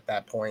film at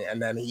that point,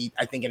 and then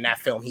I think in that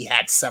film he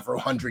had several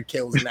hundred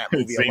kills in that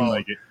movie alone.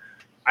 Like it.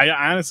 I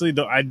honestly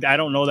don't. I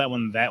don't know that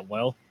one that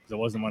well because it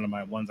wasn't one of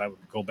my ones I would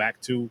go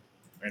back to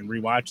and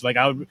rewatch. Like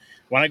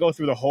when I go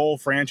through the whole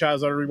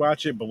franchise, I would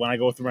rewatch it. But when I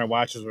go through my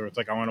watches where it's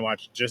like I want to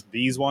watch just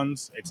these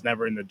ones, it's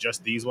never in the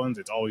just these ones.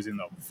 It's always in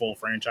the full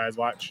franchise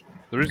watch.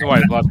 The reason why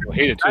a lot of people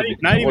hate it too,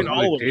 not even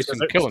all of Jason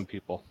killing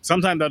people.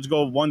 Sometimes I'll just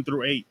go 1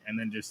 through 8 and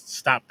then just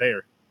stop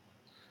there.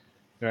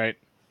 Right,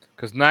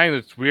 because 9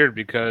 it's weird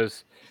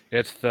because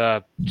it's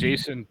the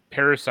Jason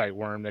parasite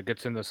worm that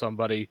gets into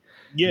somebody.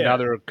 Yeah, now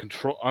they're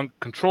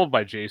controlled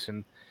by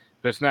Jason,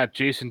 but it's not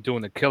Jason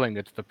doing the killing.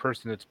 It's the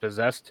person that's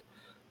possessed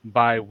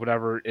by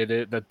whatever it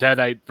is, the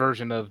Deadite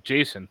version of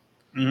Jason.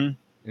 Mm-hmm. And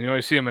you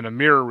always see him in a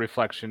mirror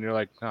reflection. You're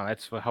like, oh,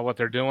 that's what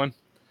they're doing.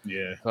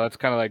 Yeah. So that's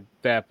kind of like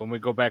that. When we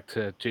go back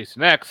to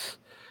Jason X,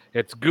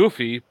 it's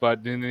goofy,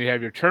 but then you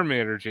have your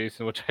Terminator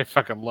Jason, which I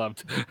fucking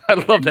loved. I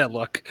love that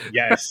look.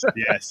 Yes.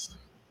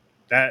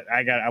 That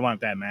I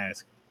want that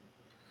mask.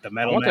 The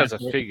metal mask. I want that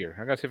as a figure.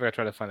 I gotta see if I can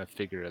try to find a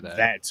figure of that.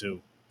 That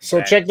too.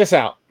 So check this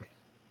out.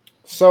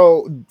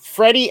 So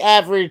Freddy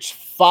averaged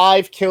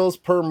 5 kills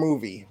per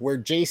movie, where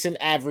Jason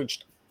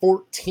averaged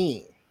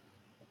 14.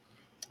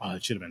 Oh,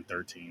 it should have been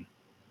 13.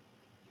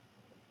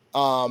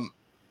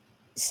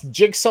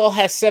 Jigsaw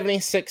has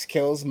 76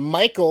 kills.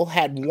 Michael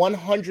had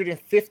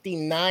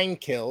 159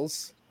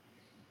 kills.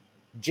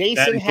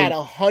 Jason had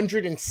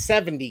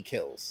 170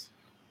 kills.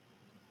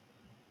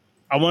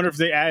 I wonder if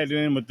they added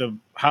in with the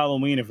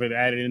Halloween, if it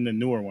added in the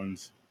newer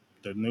ones,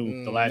 the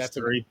last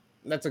 3.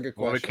 That's a good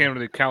question. Well, they can't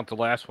really count the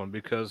last one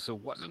because it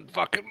wasn't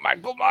fucking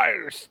Michael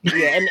Myers.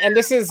 Yeah, and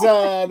this is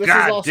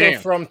also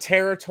from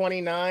Terror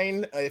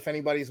 29. If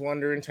anybody's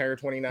wondering,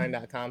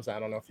 terror29.com. So I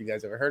don't know if you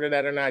guys ever heard of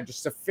that or not.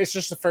 It's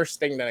just the first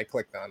thing that I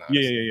clicked on.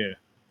 Honestly. Yeah.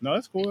 No,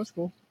 that's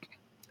cool.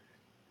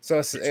 So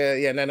it's,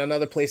 and then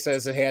another place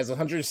says it has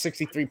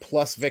 163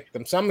 plus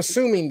victims. So I'm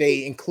assuming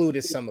they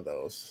included some of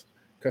those.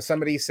 because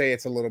somebody say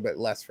it's a little bit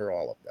less for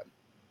all of them.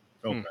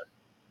 Okay. So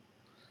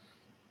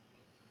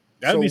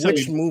That'd be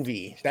which something.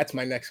 movie? That's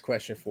my next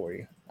question for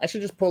you. I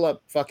should just pull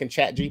up fucking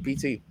Chat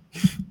GPT.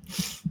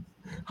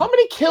 How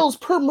many kills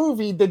per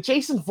movie did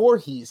Jason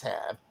Voorhees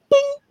have?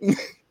 Bing!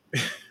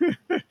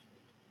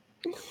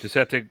 Just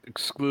have to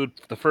exclude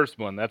the first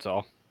one. That's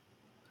all.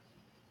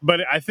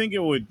 But I think it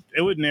would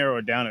narrow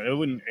it down. It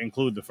wouldn't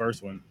include the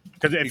first one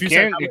because if you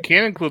said You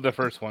can include the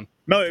first one.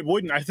 no, it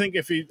wouldn't. I think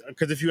if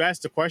you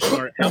asked the question,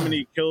 or how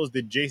many kills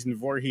did Jason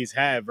Voorhees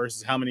have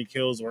versus how many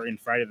kills were in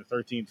Friday the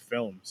 13th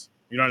films,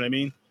 you know what I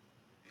mean?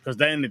 Because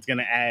then it's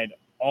gonna add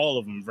all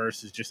of them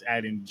versus just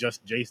adding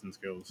just Jason's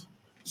kills.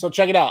 So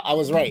check it out. I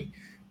was right.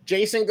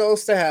 Jason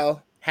Goes to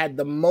Hell had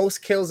the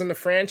most kills in the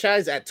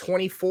franchise at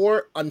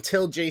 24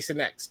 until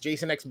Jason X.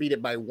 Jason X beat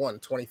it by 1,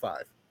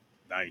 25.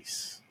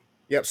 Nice.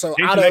 Yep. So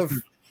Jason out X of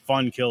is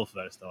fun kill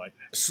fest though.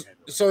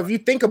 so if you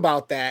think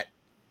about that,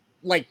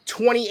 like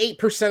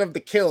 28% of the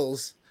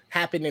kills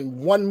happen in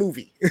one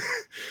movie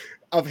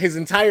of his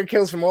entire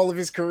kills from all of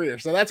his career.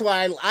 So that's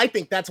why I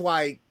think that's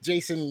why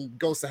Jason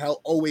Goes to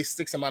Hell always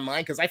sticks in my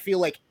mind, because I feel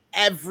like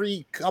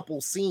every couple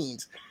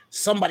scenes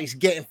somebody's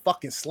getting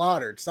fucking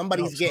slaughtered,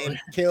 somebody's getting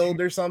killed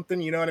or something.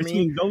 You know what I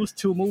mean? Those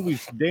two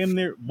movies, damn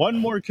near one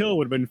more kill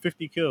would have been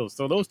 50 kills.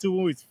 So those two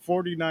movies,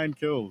 49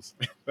 kills.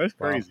 That's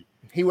crazy.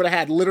 Wow. He would have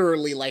had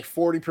literally like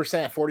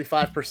 40%,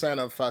 45%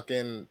 of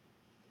fucking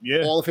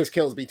all of his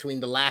kills between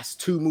the last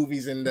two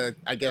movies in the,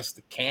 I guess,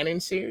 the canon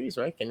series,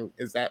 right?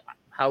 Is that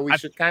how we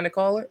should kind of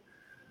call it?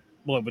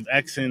 Well, with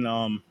X and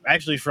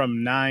actually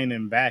from 9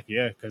 and back,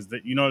 yeah, because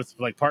it's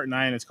like part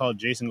 9 is called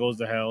Jason Goes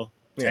to Hell,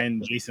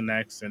 10 Jason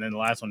X, and then the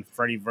last one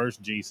Freddy vs.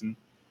 Jason,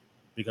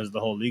 because of the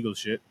whole legal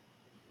shit.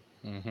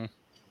 Mm-hmm.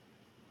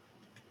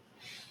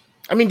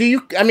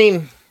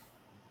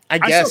 I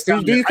guess.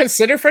 Do you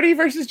consider Freddy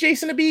versus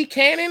Jason to be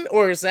canon,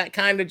 or is that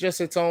kind of just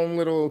its own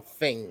little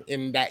thing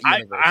in that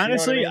universe?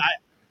 Honestly, you know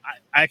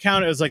I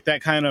count it as like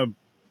that kind of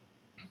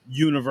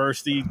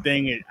university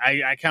thing.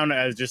 I count it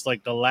as just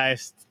like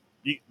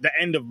the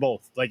end of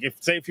both. Like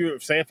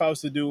if I was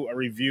to do a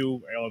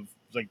review of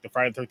like the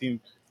Friday the 13th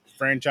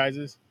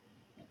franchises,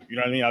 you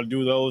know what I mean? I'll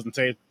do those and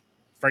say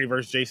Freddy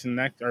versus Jason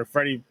next, or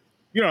Freddy.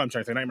 You know what I'm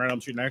trying to say? Nightmare on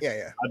Elm Street next.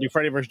 Yeah. I'll do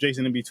Freddy versus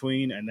Jason in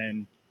between, and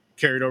then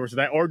carry it over to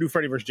that, or do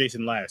Freddy vs.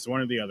 Jason last,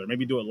 one or the other.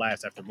 Maybe do it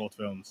last after both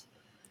films.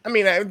 I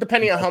mean,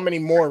 depending on how many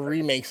more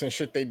remakes and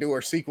shit they do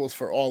or sequels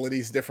for all of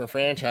these different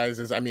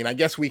franchises, I mean, I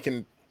guess we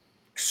can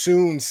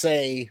soon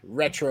say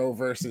retro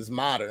versus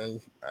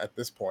modern at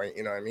this point.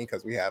 You know what I mean?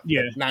 Because we have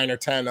 9 or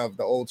 10 of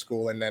the old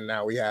school, and then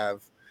now we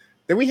have.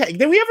 Did we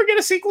ever get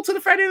a sequel to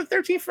the Friday the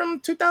 13th from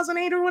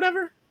 2008 or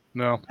whatever?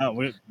 No,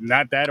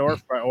 not that or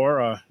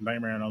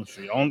Nightmare on Elm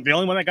Street. The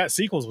only one that got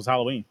sequels was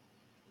Halloween.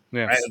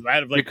 Yeah, I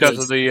had like because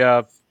of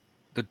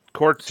the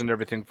courts and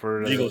everything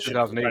for the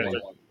 2008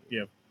 one.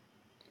 Yeah,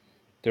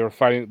 they were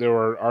fighting. They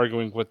were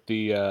arguing with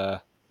the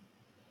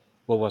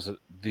what was it?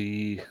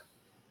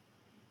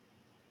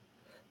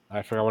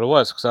 I forgot what it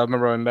was, because I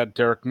remember when I met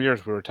Derek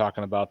Mears, we were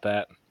talking about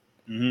that.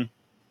 Mm-hmm.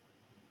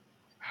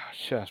 Oh,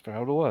 shit, I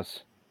forgot what it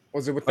was.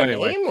 Was it with the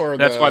name or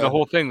that's why the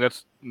whole thing?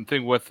 That's the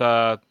thing with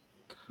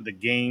the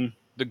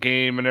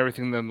game and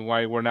everything. Then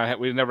why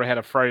we never had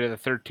a Friday the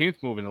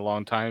 13th movie in a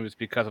long time is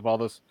because of all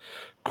this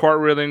court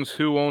rulings,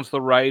 who owns the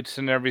rights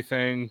and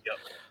everything,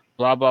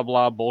 blah blah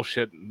blah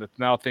bullshit.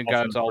 Now thank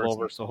God it's all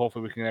over. So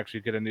hopefully we can actually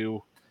get a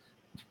new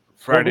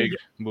Friday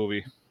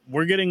movie.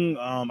 We're getting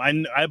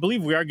I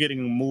believe we are getting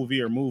a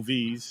movie or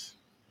movies.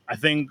 I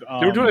think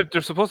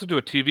they're supposed to do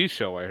a TV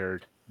show. I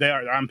heard they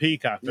are on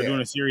Peacock. They're doing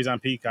a series on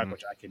Peacock,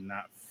 which I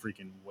cannot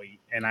freaking wait.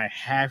 And I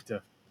have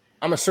to.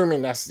 I'm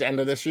assuming that's the end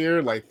of this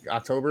year, like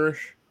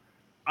October-ish.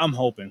 I'm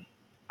hoping.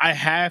 I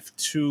have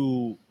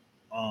to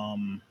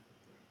learn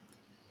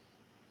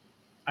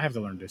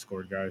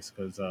Discord, guys,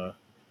 because I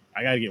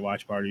gotta get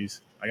watch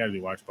parties. I gotta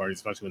do watch parties,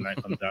 especially when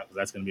that comes out, because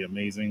that's gonna be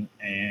amazing.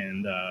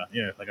 And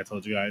like I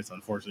told you guys,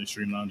 unfortunately,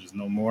 Stream Lounge is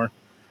no more.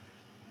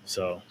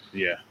 So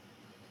yeah,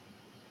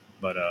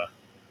 but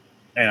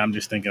and I'm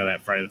just thinking of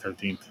that Friday the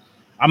 13th.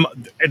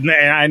 And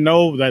I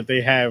know that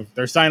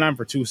they're signed on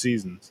for 2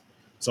 seasons,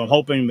 so I'm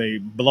hoping they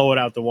blow it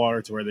out the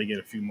water to where they get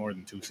a few more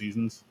than 2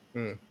 seasons.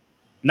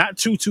 Not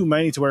too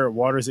many to where it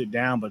waters it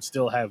down, but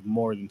still have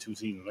more than 2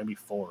 seasons, maybe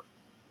 4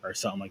 or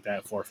something like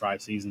that, 4 or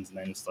 5 seasons, and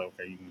then it's like,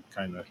 okay, you can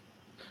kind of.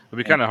 It'd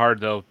be kind of hard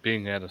though,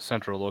 being at a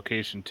central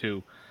location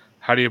too.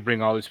 How do you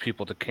bring all these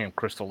people to Camp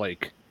Crystal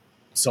Lake?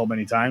 So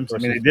many times. I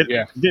mean, they did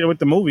it with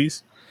the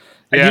movies.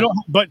 Yeah. You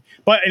don't,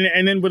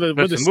 and then with the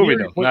movie series,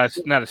 though,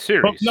 not a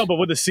series. But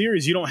with the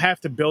series, you don't have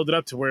to build it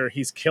up to where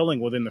he's killing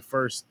within the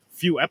first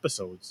few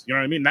episodes. You know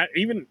what I mean? Not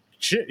even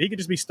shit. He could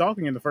just be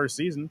stalking in the first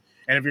season.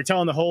 And if you're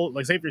telling the whole,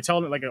 like, say if you're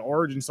telling it like an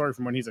origin story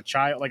from when he's a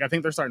child, like I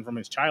think they're starting from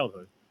his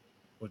childhood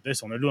with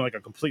this one. They're doing like a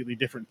completely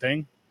different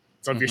thing.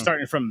 So if you're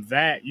starting from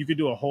that, you could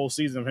do a whole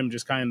season of him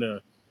just kind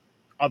of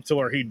up to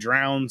where he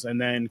drowns and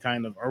then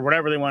kind of, or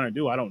whatever they want to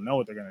do. I don't know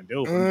what they're going to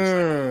do. But just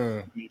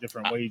like, many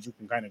different ways you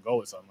can kind of go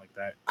with something like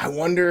that. I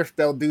wonder if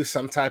they'll do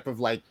some type of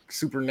like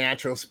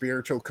supernatural,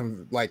 spiritual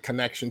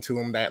connection to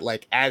him, that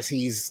like as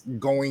he's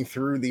going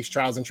through these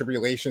trials and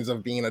tribulations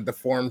of being a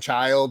deformed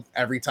child,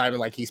 every time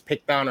like he's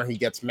picked on or he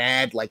gets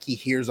mad, like he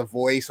hears a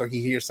voice or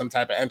he hears some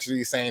type of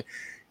entity saying,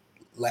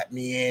 let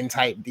me in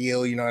type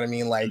deal, you know what I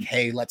mean? Like,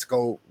 hey, let's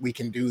go, we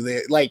can do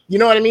this. Like, you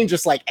know what I mean?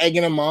 Just like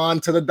egging him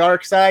on to the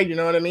dark side, you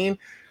know what I mean?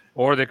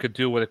 Or they could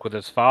do with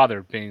his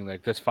father being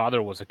like, this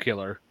father was a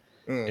killer,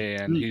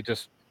 and he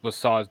just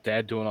saw his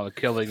dad doing all the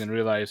killing and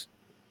realized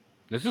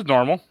this is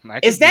normal.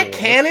 Is that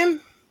canon?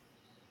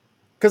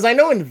 Because I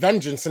know in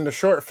Vengeance, in the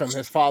short film,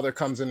 his father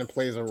comes in and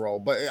plays a role,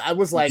 but I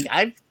was like,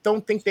 I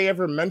don't think they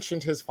ever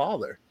mentioned his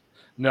father.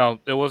 No,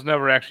 it was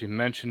never actually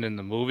mentioned in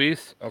the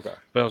movies. Okay,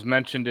 but it was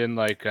mentioned in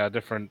like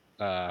different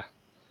comic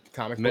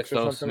books or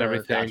mythos something, and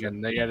everything, gotcha.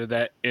 and they added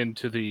that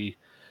into the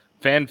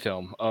fan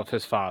film of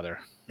his father.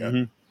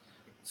 Mm-hmm.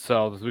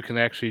 So we can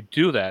actually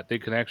do that. They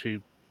can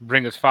actually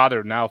bring his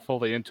father now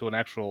fully into an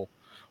actual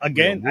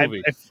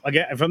movie.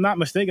 If I'm not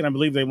mistaken, I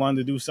believe they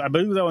wanted to do. I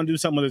believe they want to do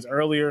something with his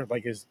earlier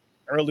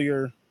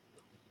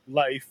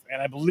life,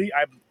 and I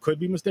could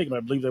be mistaken, but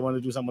I believe they wanted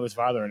to do something with his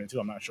father in it too.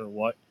 I'm not sure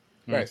what.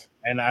 Nice.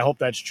 And I hope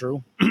that's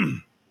true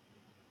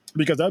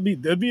because that'd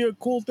be a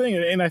cool thing,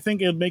 and I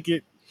think it'd make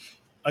it.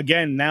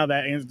 Again, now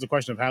that answers the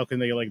question of how can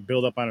they like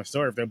build up on a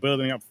story if they're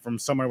building up from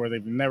somewhere where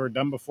they've never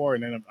done before,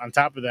 and then on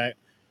top of that,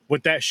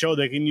 with that show,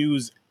 they can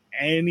use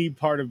any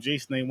part of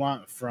Jason they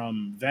want,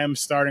 from them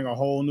starting a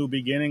whole new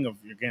beginning of,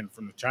 again,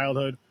 from the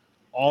childhood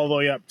all the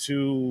way up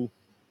to.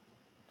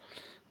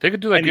 They could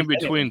do like in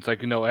between,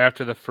 like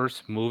after the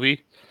first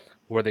movie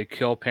where they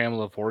kill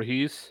Pamela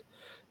Voorhees,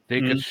 they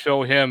could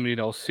show him,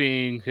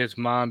 seeing his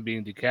mom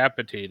being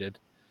decapitated,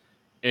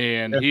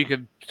 and he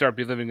could start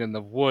be living in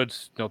the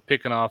woods,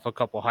 picking off a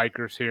couple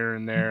hikers here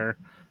and there,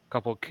 a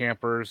couple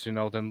campers,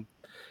 then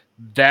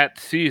that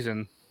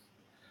season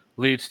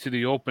leads to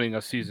the opening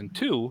of season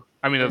 2.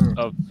 I mean,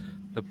 of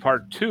the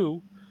part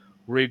 2,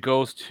 where he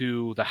goes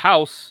to the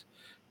house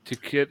to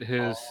get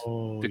his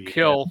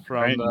kill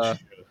from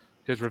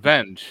his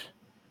revenge.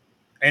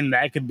 And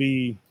that could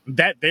be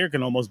that. There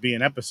can almost be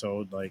an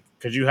episode, like,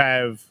 because you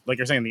have, like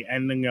you're saying, the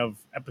ending of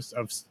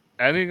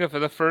ending of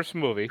the first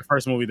movie.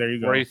 There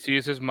you go. Where he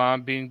sees his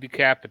mom being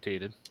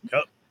decapitated.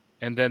 Yep.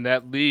 And then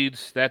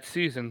that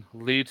season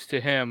leads to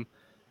him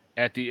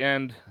at the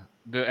end,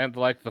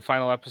 like the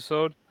final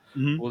episode,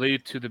 will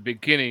lead to the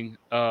beginning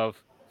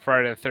of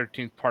Friday the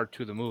 13th Part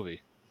 2 of the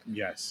movie.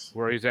 Yes.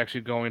 Where he's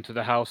actually going to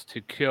the house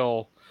to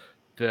kill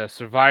the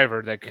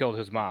survivor that killed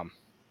his mom.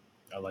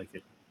 I like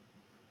it.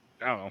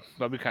 I don't know.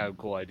 That'd be kind of a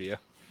cool idea.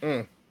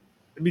 It'd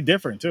be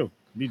different too.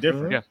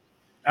 Yeah.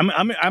 I'm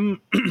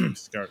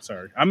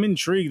sorry. I'm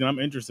intrigued and I'm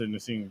interested in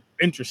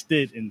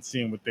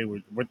seeing what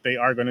they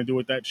are going to do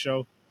with that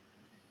show.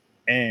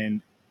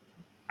 And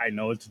I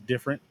know it's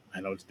different.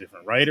 I know it's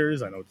different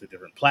writers. I know it's a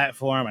different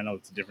platform. I know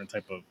it's a different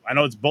type of. I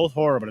know it's both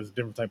horror, but it's a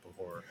different type of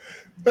horror.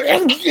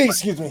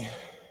 Excuse me.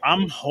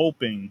 I'm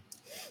hoping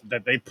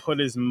that they put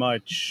as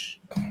much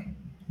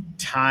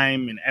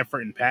time and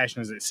effort and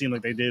passion as it seemed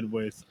like they did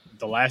with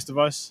The Last of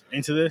Us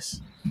into this,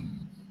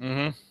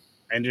 and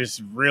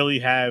just really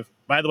have.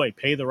 By the way,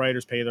 pay the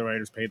writers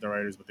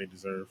what they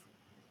deserve.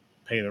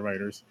 Pay the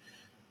writers,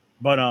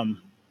 but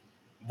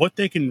what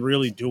they can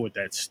really do with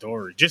that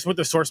story, just with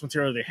the source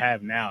material they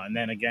have now, and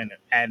then again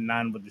adding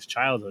on with this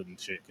childhood and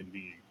shit, can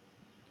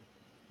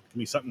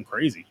be something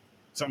crazy,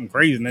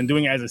 and then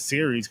doing it as a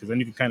series, because then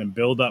you can kind of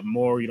build up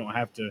more. You don't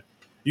have to.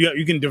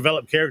 You can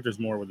develop characters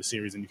more with the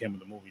series than you can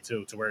with the movie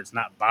too, to where it's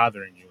not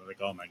bothering you. Like,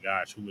 oh my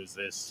gosh, who is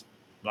this?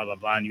 Blah blah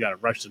blah, and you got to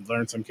rush to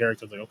learn some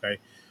characters. Like, okay,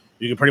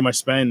 you can pretty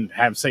much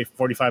have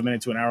 45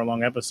 minutes to an hour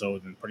long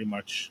episode, and pretty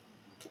much,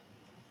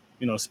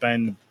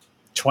 spend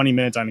 20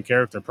 minutes on a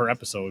character per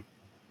episode.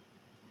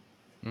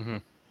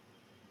 But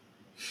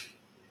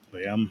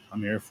yeah,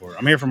 I'm here for it.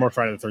 I'm here for more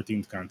Friday the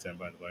 13th content.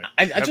 By the way,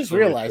 I just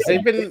realized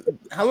they've been.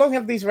 How long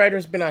have these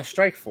writers been on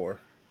strike for?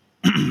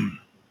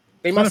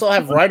 They must all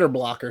have writer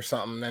block or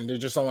something, and they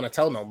just don't want to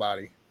tell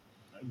nobody.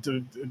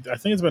 I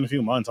think it's been a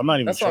few months. I'm not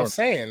even. That's sure. What I'm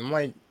saying. I'm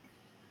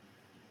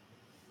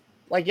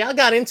like y'all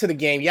got into the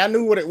game. Y'all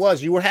knew what it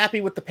was. You were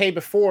happy with the pay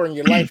before, and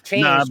your life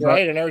changed,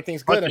 right? And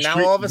everything's good. And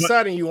now all of a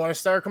sudden, you want to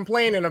start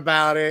complaining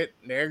about it.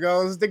 There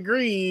goes the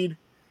greed.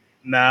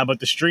 Nah, but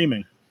the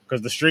streaming,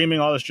 because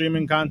all the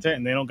streaming content,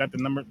 and they don't got the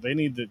number. They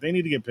need to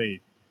get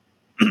paid.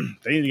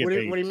 They need to get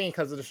paid. What do you mean?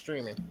 Because of the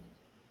streaming?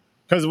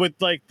 Because with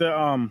like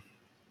the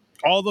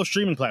all those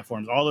streaming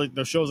platforms, all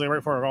the shows they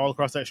write for are all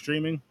across that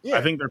streaming. Yeah.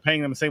 I think they're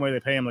paying them the same way they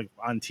pay them like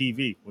on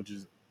TV, which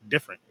is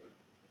different.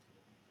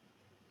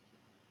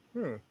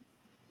 You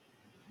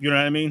know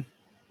what I mean?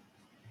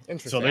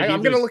 Interesting. So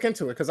I'm going to look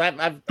into it because I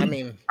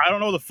mean, I don't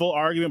know the full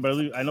argument, but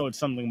I know it's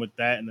something with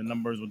that and the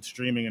numbers with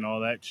streaming and all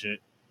that shit.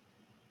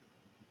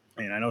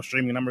 And I know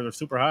streaming numbers are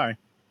super high,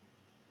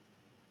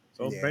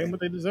 so pay them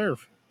what they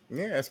deserve.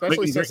 Yeah,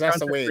 especially since that's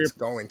the way it's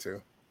going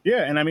to.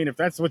 Yeah, and I mean, if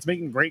that's what's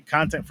making great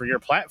content for your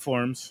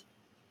platforms,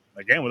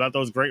 Again, without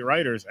those great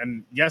writers,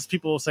 and yes,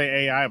 people will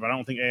say AI, but I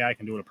don't think AI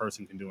can do what a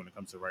person can do when it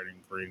comes to writing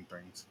and creating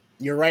things.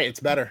 You're right. It's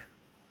better.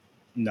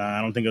 No,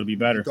 I don't think it'll be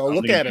better. Go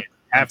look at it.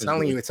 I'm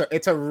telling you,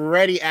 it's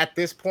already at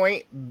this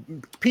point.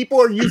 People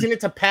are using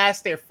it to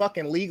pass their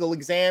fucking legal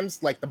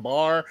exams, like the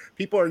bar.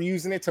 People are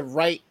using it to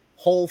write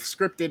whole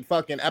scripted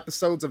fucking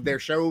episodes of their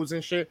shows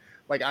and shit.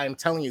 Like, I'm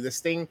telling you, this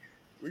thing.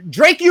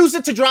 Drake used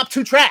it to drop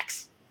 2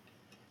 tracks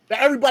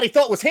that everybody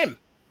thought was him.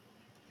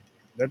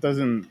 That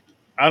doesn't.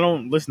 I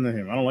don't listen to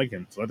him. I don't like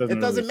him, so it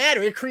doesn't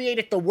matter. It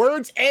created the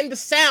words and the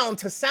sound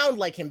to sound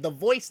like him, the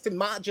voice to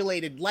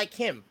modulate it like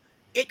him.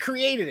 It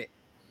created it.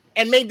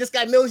 And made this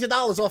guy millions of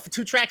dollars off of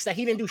 2 tracks that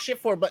he didn't do shit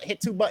for, but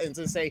hit 2 buttons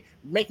and say,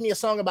 "Make me a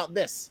song about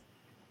this."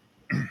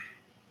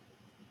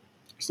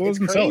 So it's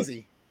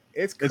crazy.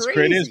 It's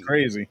crazy. It is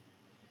crazy.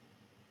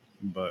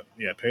 But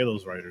yeah, pay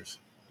those writers.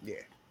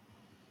 Yeah.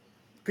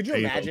 Could you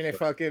imagine if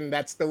fucking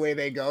that's the way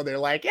they go? They're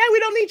like, "Yeah, we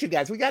don't need you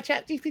guys. We got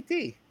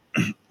ChatGPT."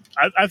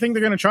 I think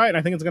they're gonna try it. And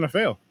I think it's gonna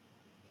fail.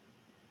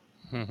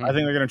 Mm-hmm. I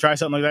think they're gonna try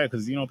something like that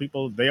because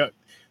people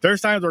there's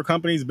times where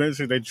companies,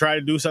 businesses, they try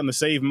to do something to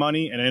save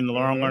money, and in the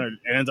long run,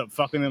 it ends up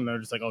fucking them. They're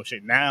just like, oh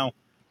shit, now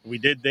we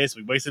did this,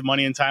 we wasted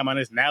money and time on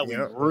this. Now we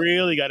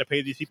really got to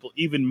pay these people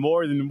even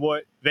more than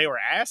what they were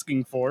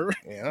asking for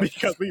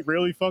because we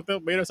really fucked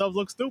up, made ourselves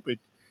look stupid.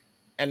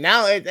 And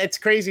now it's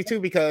crazy too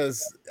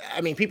because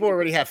I mean, people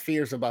already have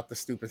fears about the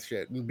stupid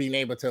shit and being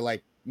able to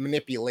like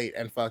manipulate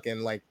and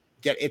fucking like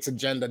get its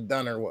agenda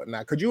done or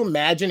whatnot. Could you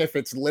imagine if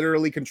it's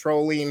literally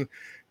controlling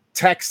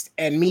text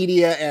and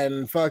media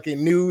and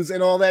fucking news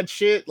and all that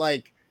shit?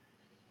 Like,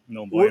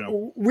 no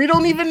bueno. We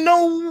don't even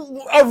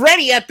know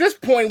already at this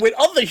point with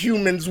other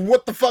humans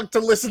what the fuck to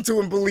listen to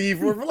and believe.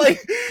 We're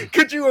like,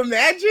 could you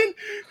imagine?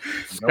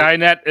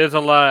 Skynet is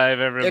alive,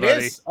 everybody. It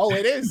is. Oh,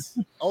 it is.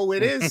 Oh,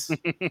 it is.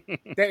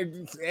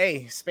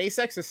 Hey,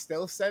 SpaceX is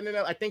still sending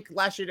up. I think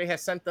last year they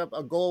had sent up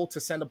a goal to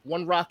send up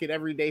 1 rocket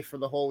every day for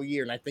the whole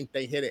year, and I think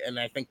they hit it, and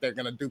I think they're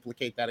gonna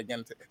duplicate that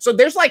again. So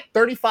there's like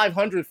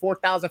 3,500,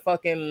 4,000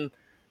 fucking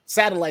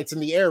satellites in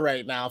the air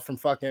right now from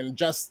fucking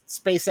just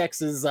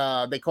SpaceX's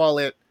they call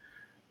it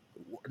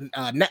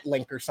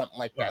Netlink or something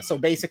like that. So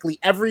basically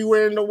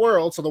everywhere in the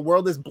world, so the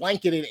world is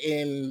blanketed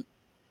in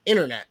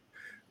internet.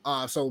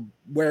 So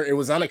where it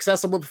was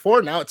inaccessible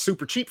before, now it's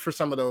super cheap for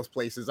some of those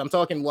places. I'm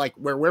talking like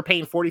where we're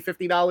paying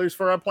 $40-$50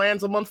 for our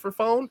plans a month for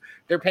phone,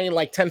 they're paying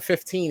like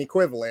 $10-$15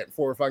 equivalent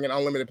for fucking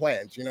unlimited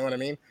plans. You know what I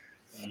mean?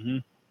 Mm-hmm.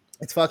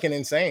 It's fucking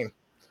insane.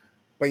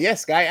 But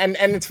yes, guy, and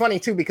it's funny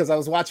too because I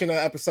was watching an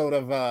episode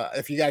of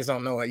if you guys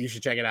don't know it, you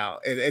should check it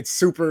out. It's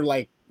super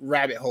like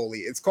rabbit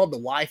holey. It's called the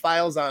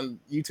Y-Files on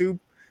YouTube.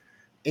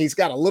 He's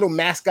got a little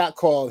mascot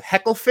called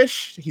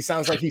Hecklefish. He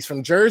sounds like he's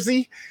from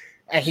Jersey,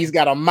 and he's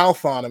got a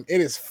mouth on him. It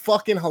is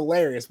fucking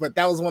hilarious. But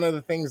that was one of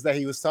the things that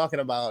he was talking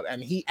about,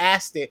 and he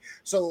asked it.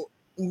 So,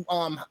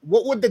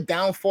 what would the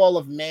downfall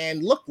of man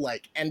look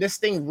like? And this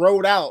thing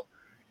wrote out.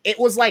 It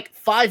was like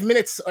 5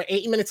 minutes or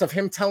 8 minutes of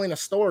him telling a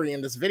story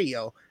in this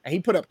video. And he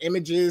put up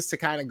images to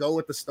kind of go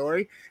with the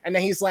story. And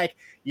then he's like,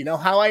 you know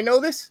how I know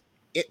this?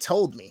 It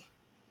told me.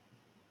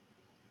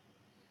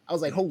 I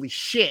was like, holy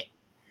shit.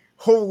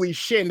 Holy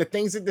shit. And the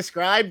things it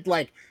described,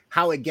 like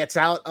how it gets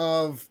out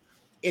of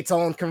its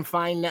own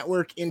confined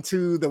network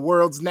into the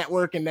world's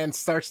network and then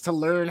starts to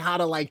learn how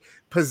to like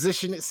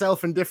position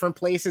itself in different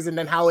places. And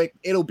then how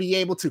it'll be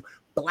able to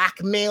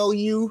blackmail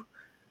you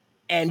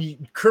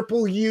and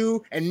cripple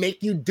you and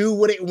make you do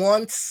what it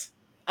wants.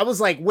 I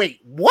was like, wait,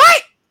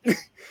 what? It's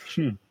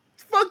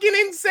fucking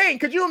insane.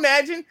 Could you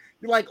imagine?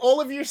 Like all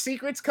of your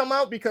secrets come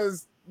out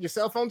because your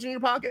cell phone's in your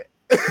pocket.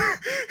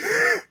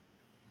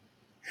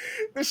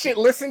 This shit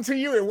listened to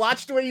you and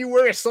watched where you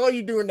were. It saw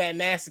you doing that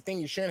nasty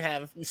thing you shouldn't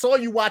have. It saw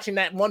you watching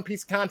that one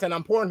piece of content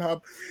on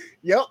Pornhub.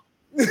 Yep.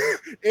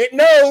 It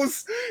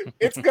knows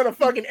it's gonna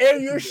fucking air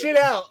your shit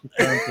out.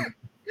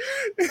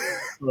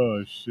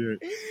 Oh shit!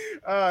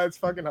 It's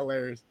fucking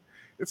hilarious.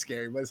 It's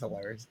scary, but it's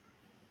hilarious.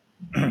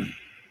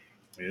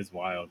 It's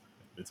wild.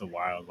 It's a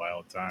wild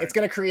time. It's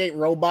gonna create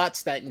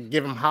robots that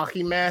give them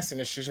hockey masks, and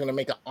it's just gonna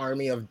make an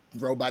army of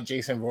robot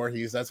Jason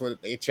Voorhees. That's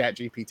what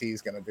ChatGPT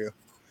is gonna do.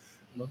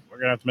 We're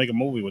gonna have to make a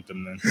movie with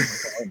them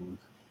then.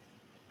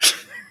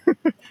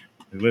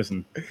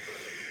 Listen.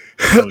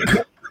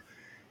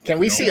 Can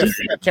we see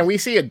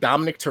a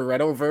Dominic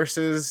Toretto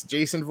versus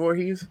Jason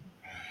Voorhees?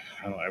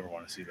 I don't ever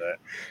want to see that.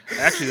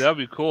 Actually, that would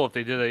be cool if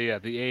they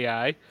did the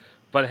AI,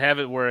 but have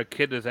it where a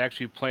kid is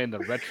actually playing the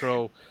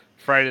retro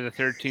Friday the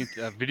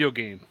 13th video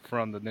game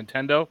from the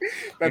Nintendo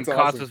and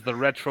causes the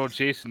retro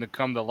Jason to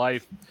come to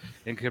life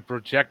and get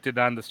projected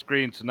on the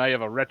screen. So now you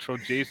have a retro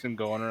Jason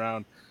going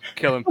around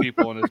killing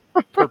people in his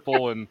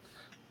purple and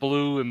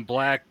blue and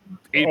black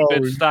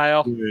 8-bit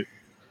style.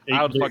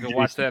 I would fucking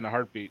watch that in a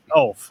heartbeat.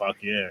 Oh, fuck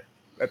yeah.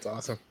 That's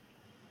awesome.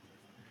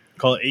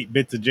 Call it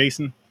 8-bits of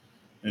Jason.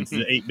 It's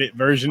the 8-bit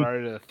version.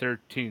 Friday the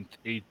 13th,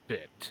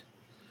 8-bit.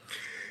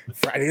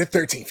 Friday the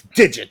 13th,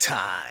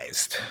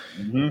 digitized.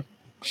 Mm-hmm.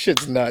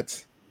 Shit's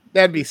nuts.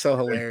 That'd be so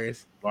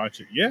hilarious.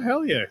 Watch it. Yeah,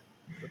 hell yeah.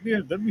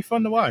 That'd be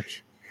fun to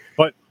watch.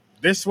 But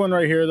this one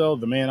right here, though,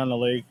 The Man on the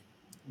Lake.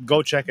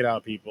 go check it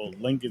out, people.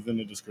 Link is in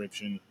the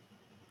description.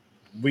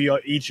 We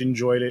each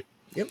enjoyed it.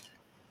 Yep.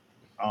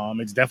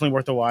 It's definitely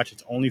worth a watch.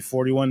 It's only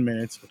 41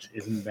 minutes, which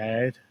isn't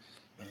bad.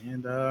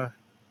 And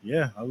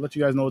yeah, I'll let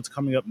you guys know what's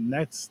coming up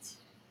next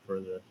for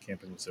the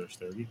Camping with Search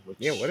 30. Which,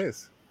 Yeah, what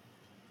is?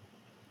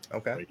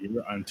 Okay. Right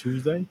here on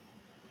Tuesday,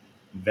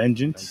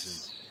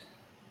 Vengeance.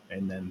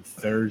 And then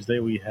Thursday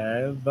we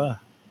have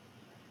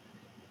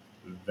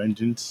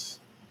Vengeance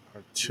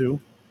 2.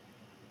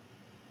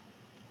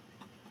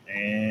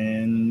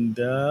 And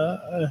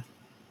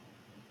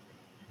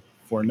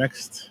for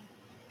next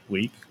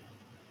week,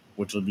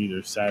 which will be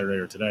either Saturday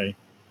or today,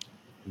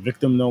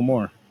 Victim No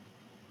More.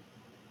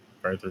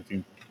 Friday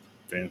 13th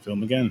fan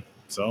film again.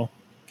 So,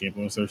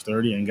 Camping with Search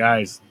 30. And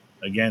guys,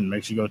 again,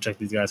 make sure you go check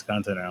these guys'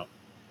 content out.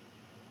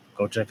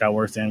 Go check out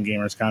Worst Damn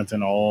Gamers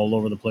content all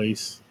over the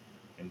place.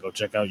 And go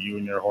check out You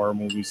and Your Horror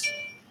Movies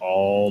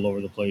all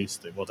over the place.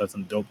 They both have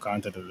some dope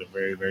content that they're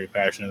very, very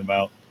passionate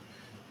about.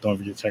 Don't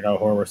forget to check out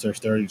Horror Search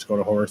 30. Just go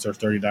to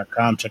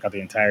horrorsearch30.com. Check out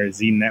the entire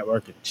Z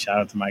Network. And shout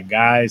out to my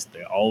guys.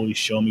 They always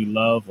show me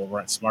love over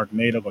at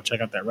Smarknado. Go check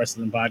out that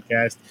wrestling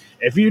podcast.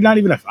 If you're not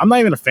even I'm not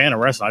even a fan of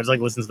wrestling. I just like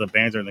listening to the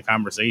banter and the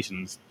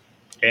conversations.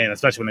 And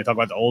especially when they talk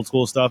about the old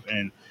school stuff.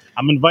 And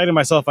I'm inviting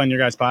myself on your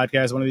guys'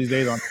 podcast one of these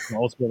days on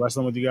old school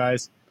wrestling with you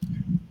guys.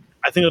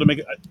 I think it'll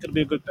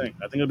be a good thing.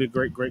 I think it'll be a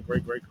great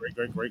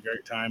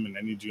time. And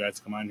I need you guys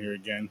to come on here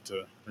again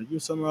to review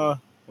some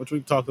which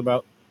we've talked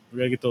about. We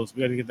gotta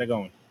get that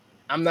going.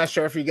 I'm not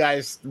sure if you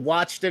guys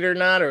watched it or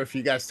not, or if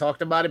you guys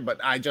talked about it, but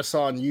I just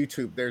saw on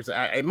YouTube.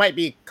 It might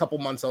be a couple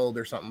months old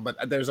or something, but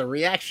there's a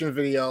reaction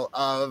video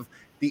of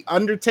the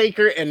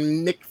Undertaker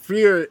and Nick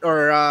Fury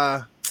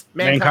or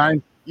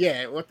Mankind.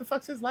 Yeah, what the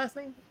fuck's his last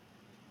name?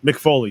 Mick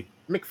Foley.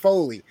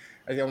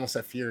 I almost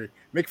said Fury.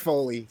 Mick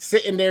Foley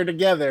sitting there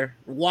together,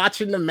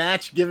 watching the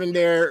match, giving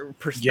their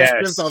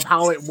perspectives of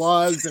how it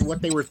was and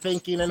what they were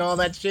thinking and all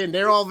that shit. And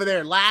they're over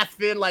there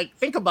laughing. Like,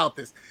 think about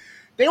this.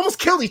 They almost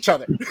killed each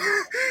other.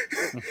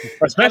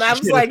 And I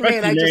was like,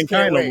 man, I just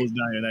can't wait. Almost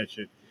dying that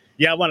shit.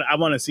 Yeah, I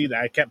want to see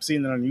that. I kept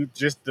seeing it on YouTube,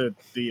 just the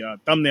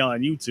thumbnail on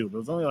YouTube. It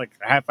was only like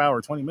a half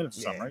hour, 20 minutes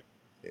or something, right?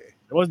 Yeah.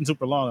 It wasn't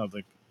super long. I was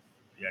like,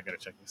 yeah, I got to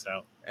check this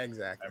out.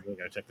 Exactly. I really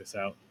got to check this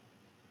out.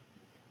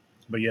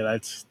 But yeah,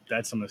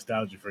 that's some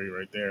nostalgia for you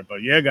right there.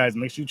 But yeah, guys,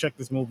 make sure you check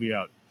this movie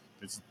out.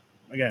 It's,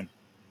 again,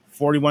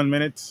 41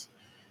 minutes.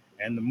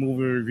 And the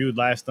movie we reviewed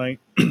last night,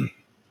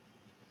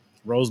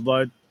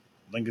 Roseblood.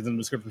 Link is in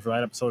the description for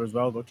that episode as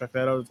well. Go check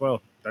that out as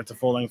well. That's a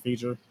full-length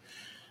feature.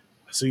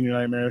 See you in your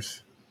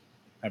nightmares.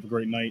 Have a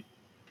great night.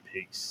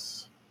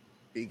 Peace.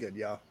 Be good,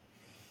 y'all.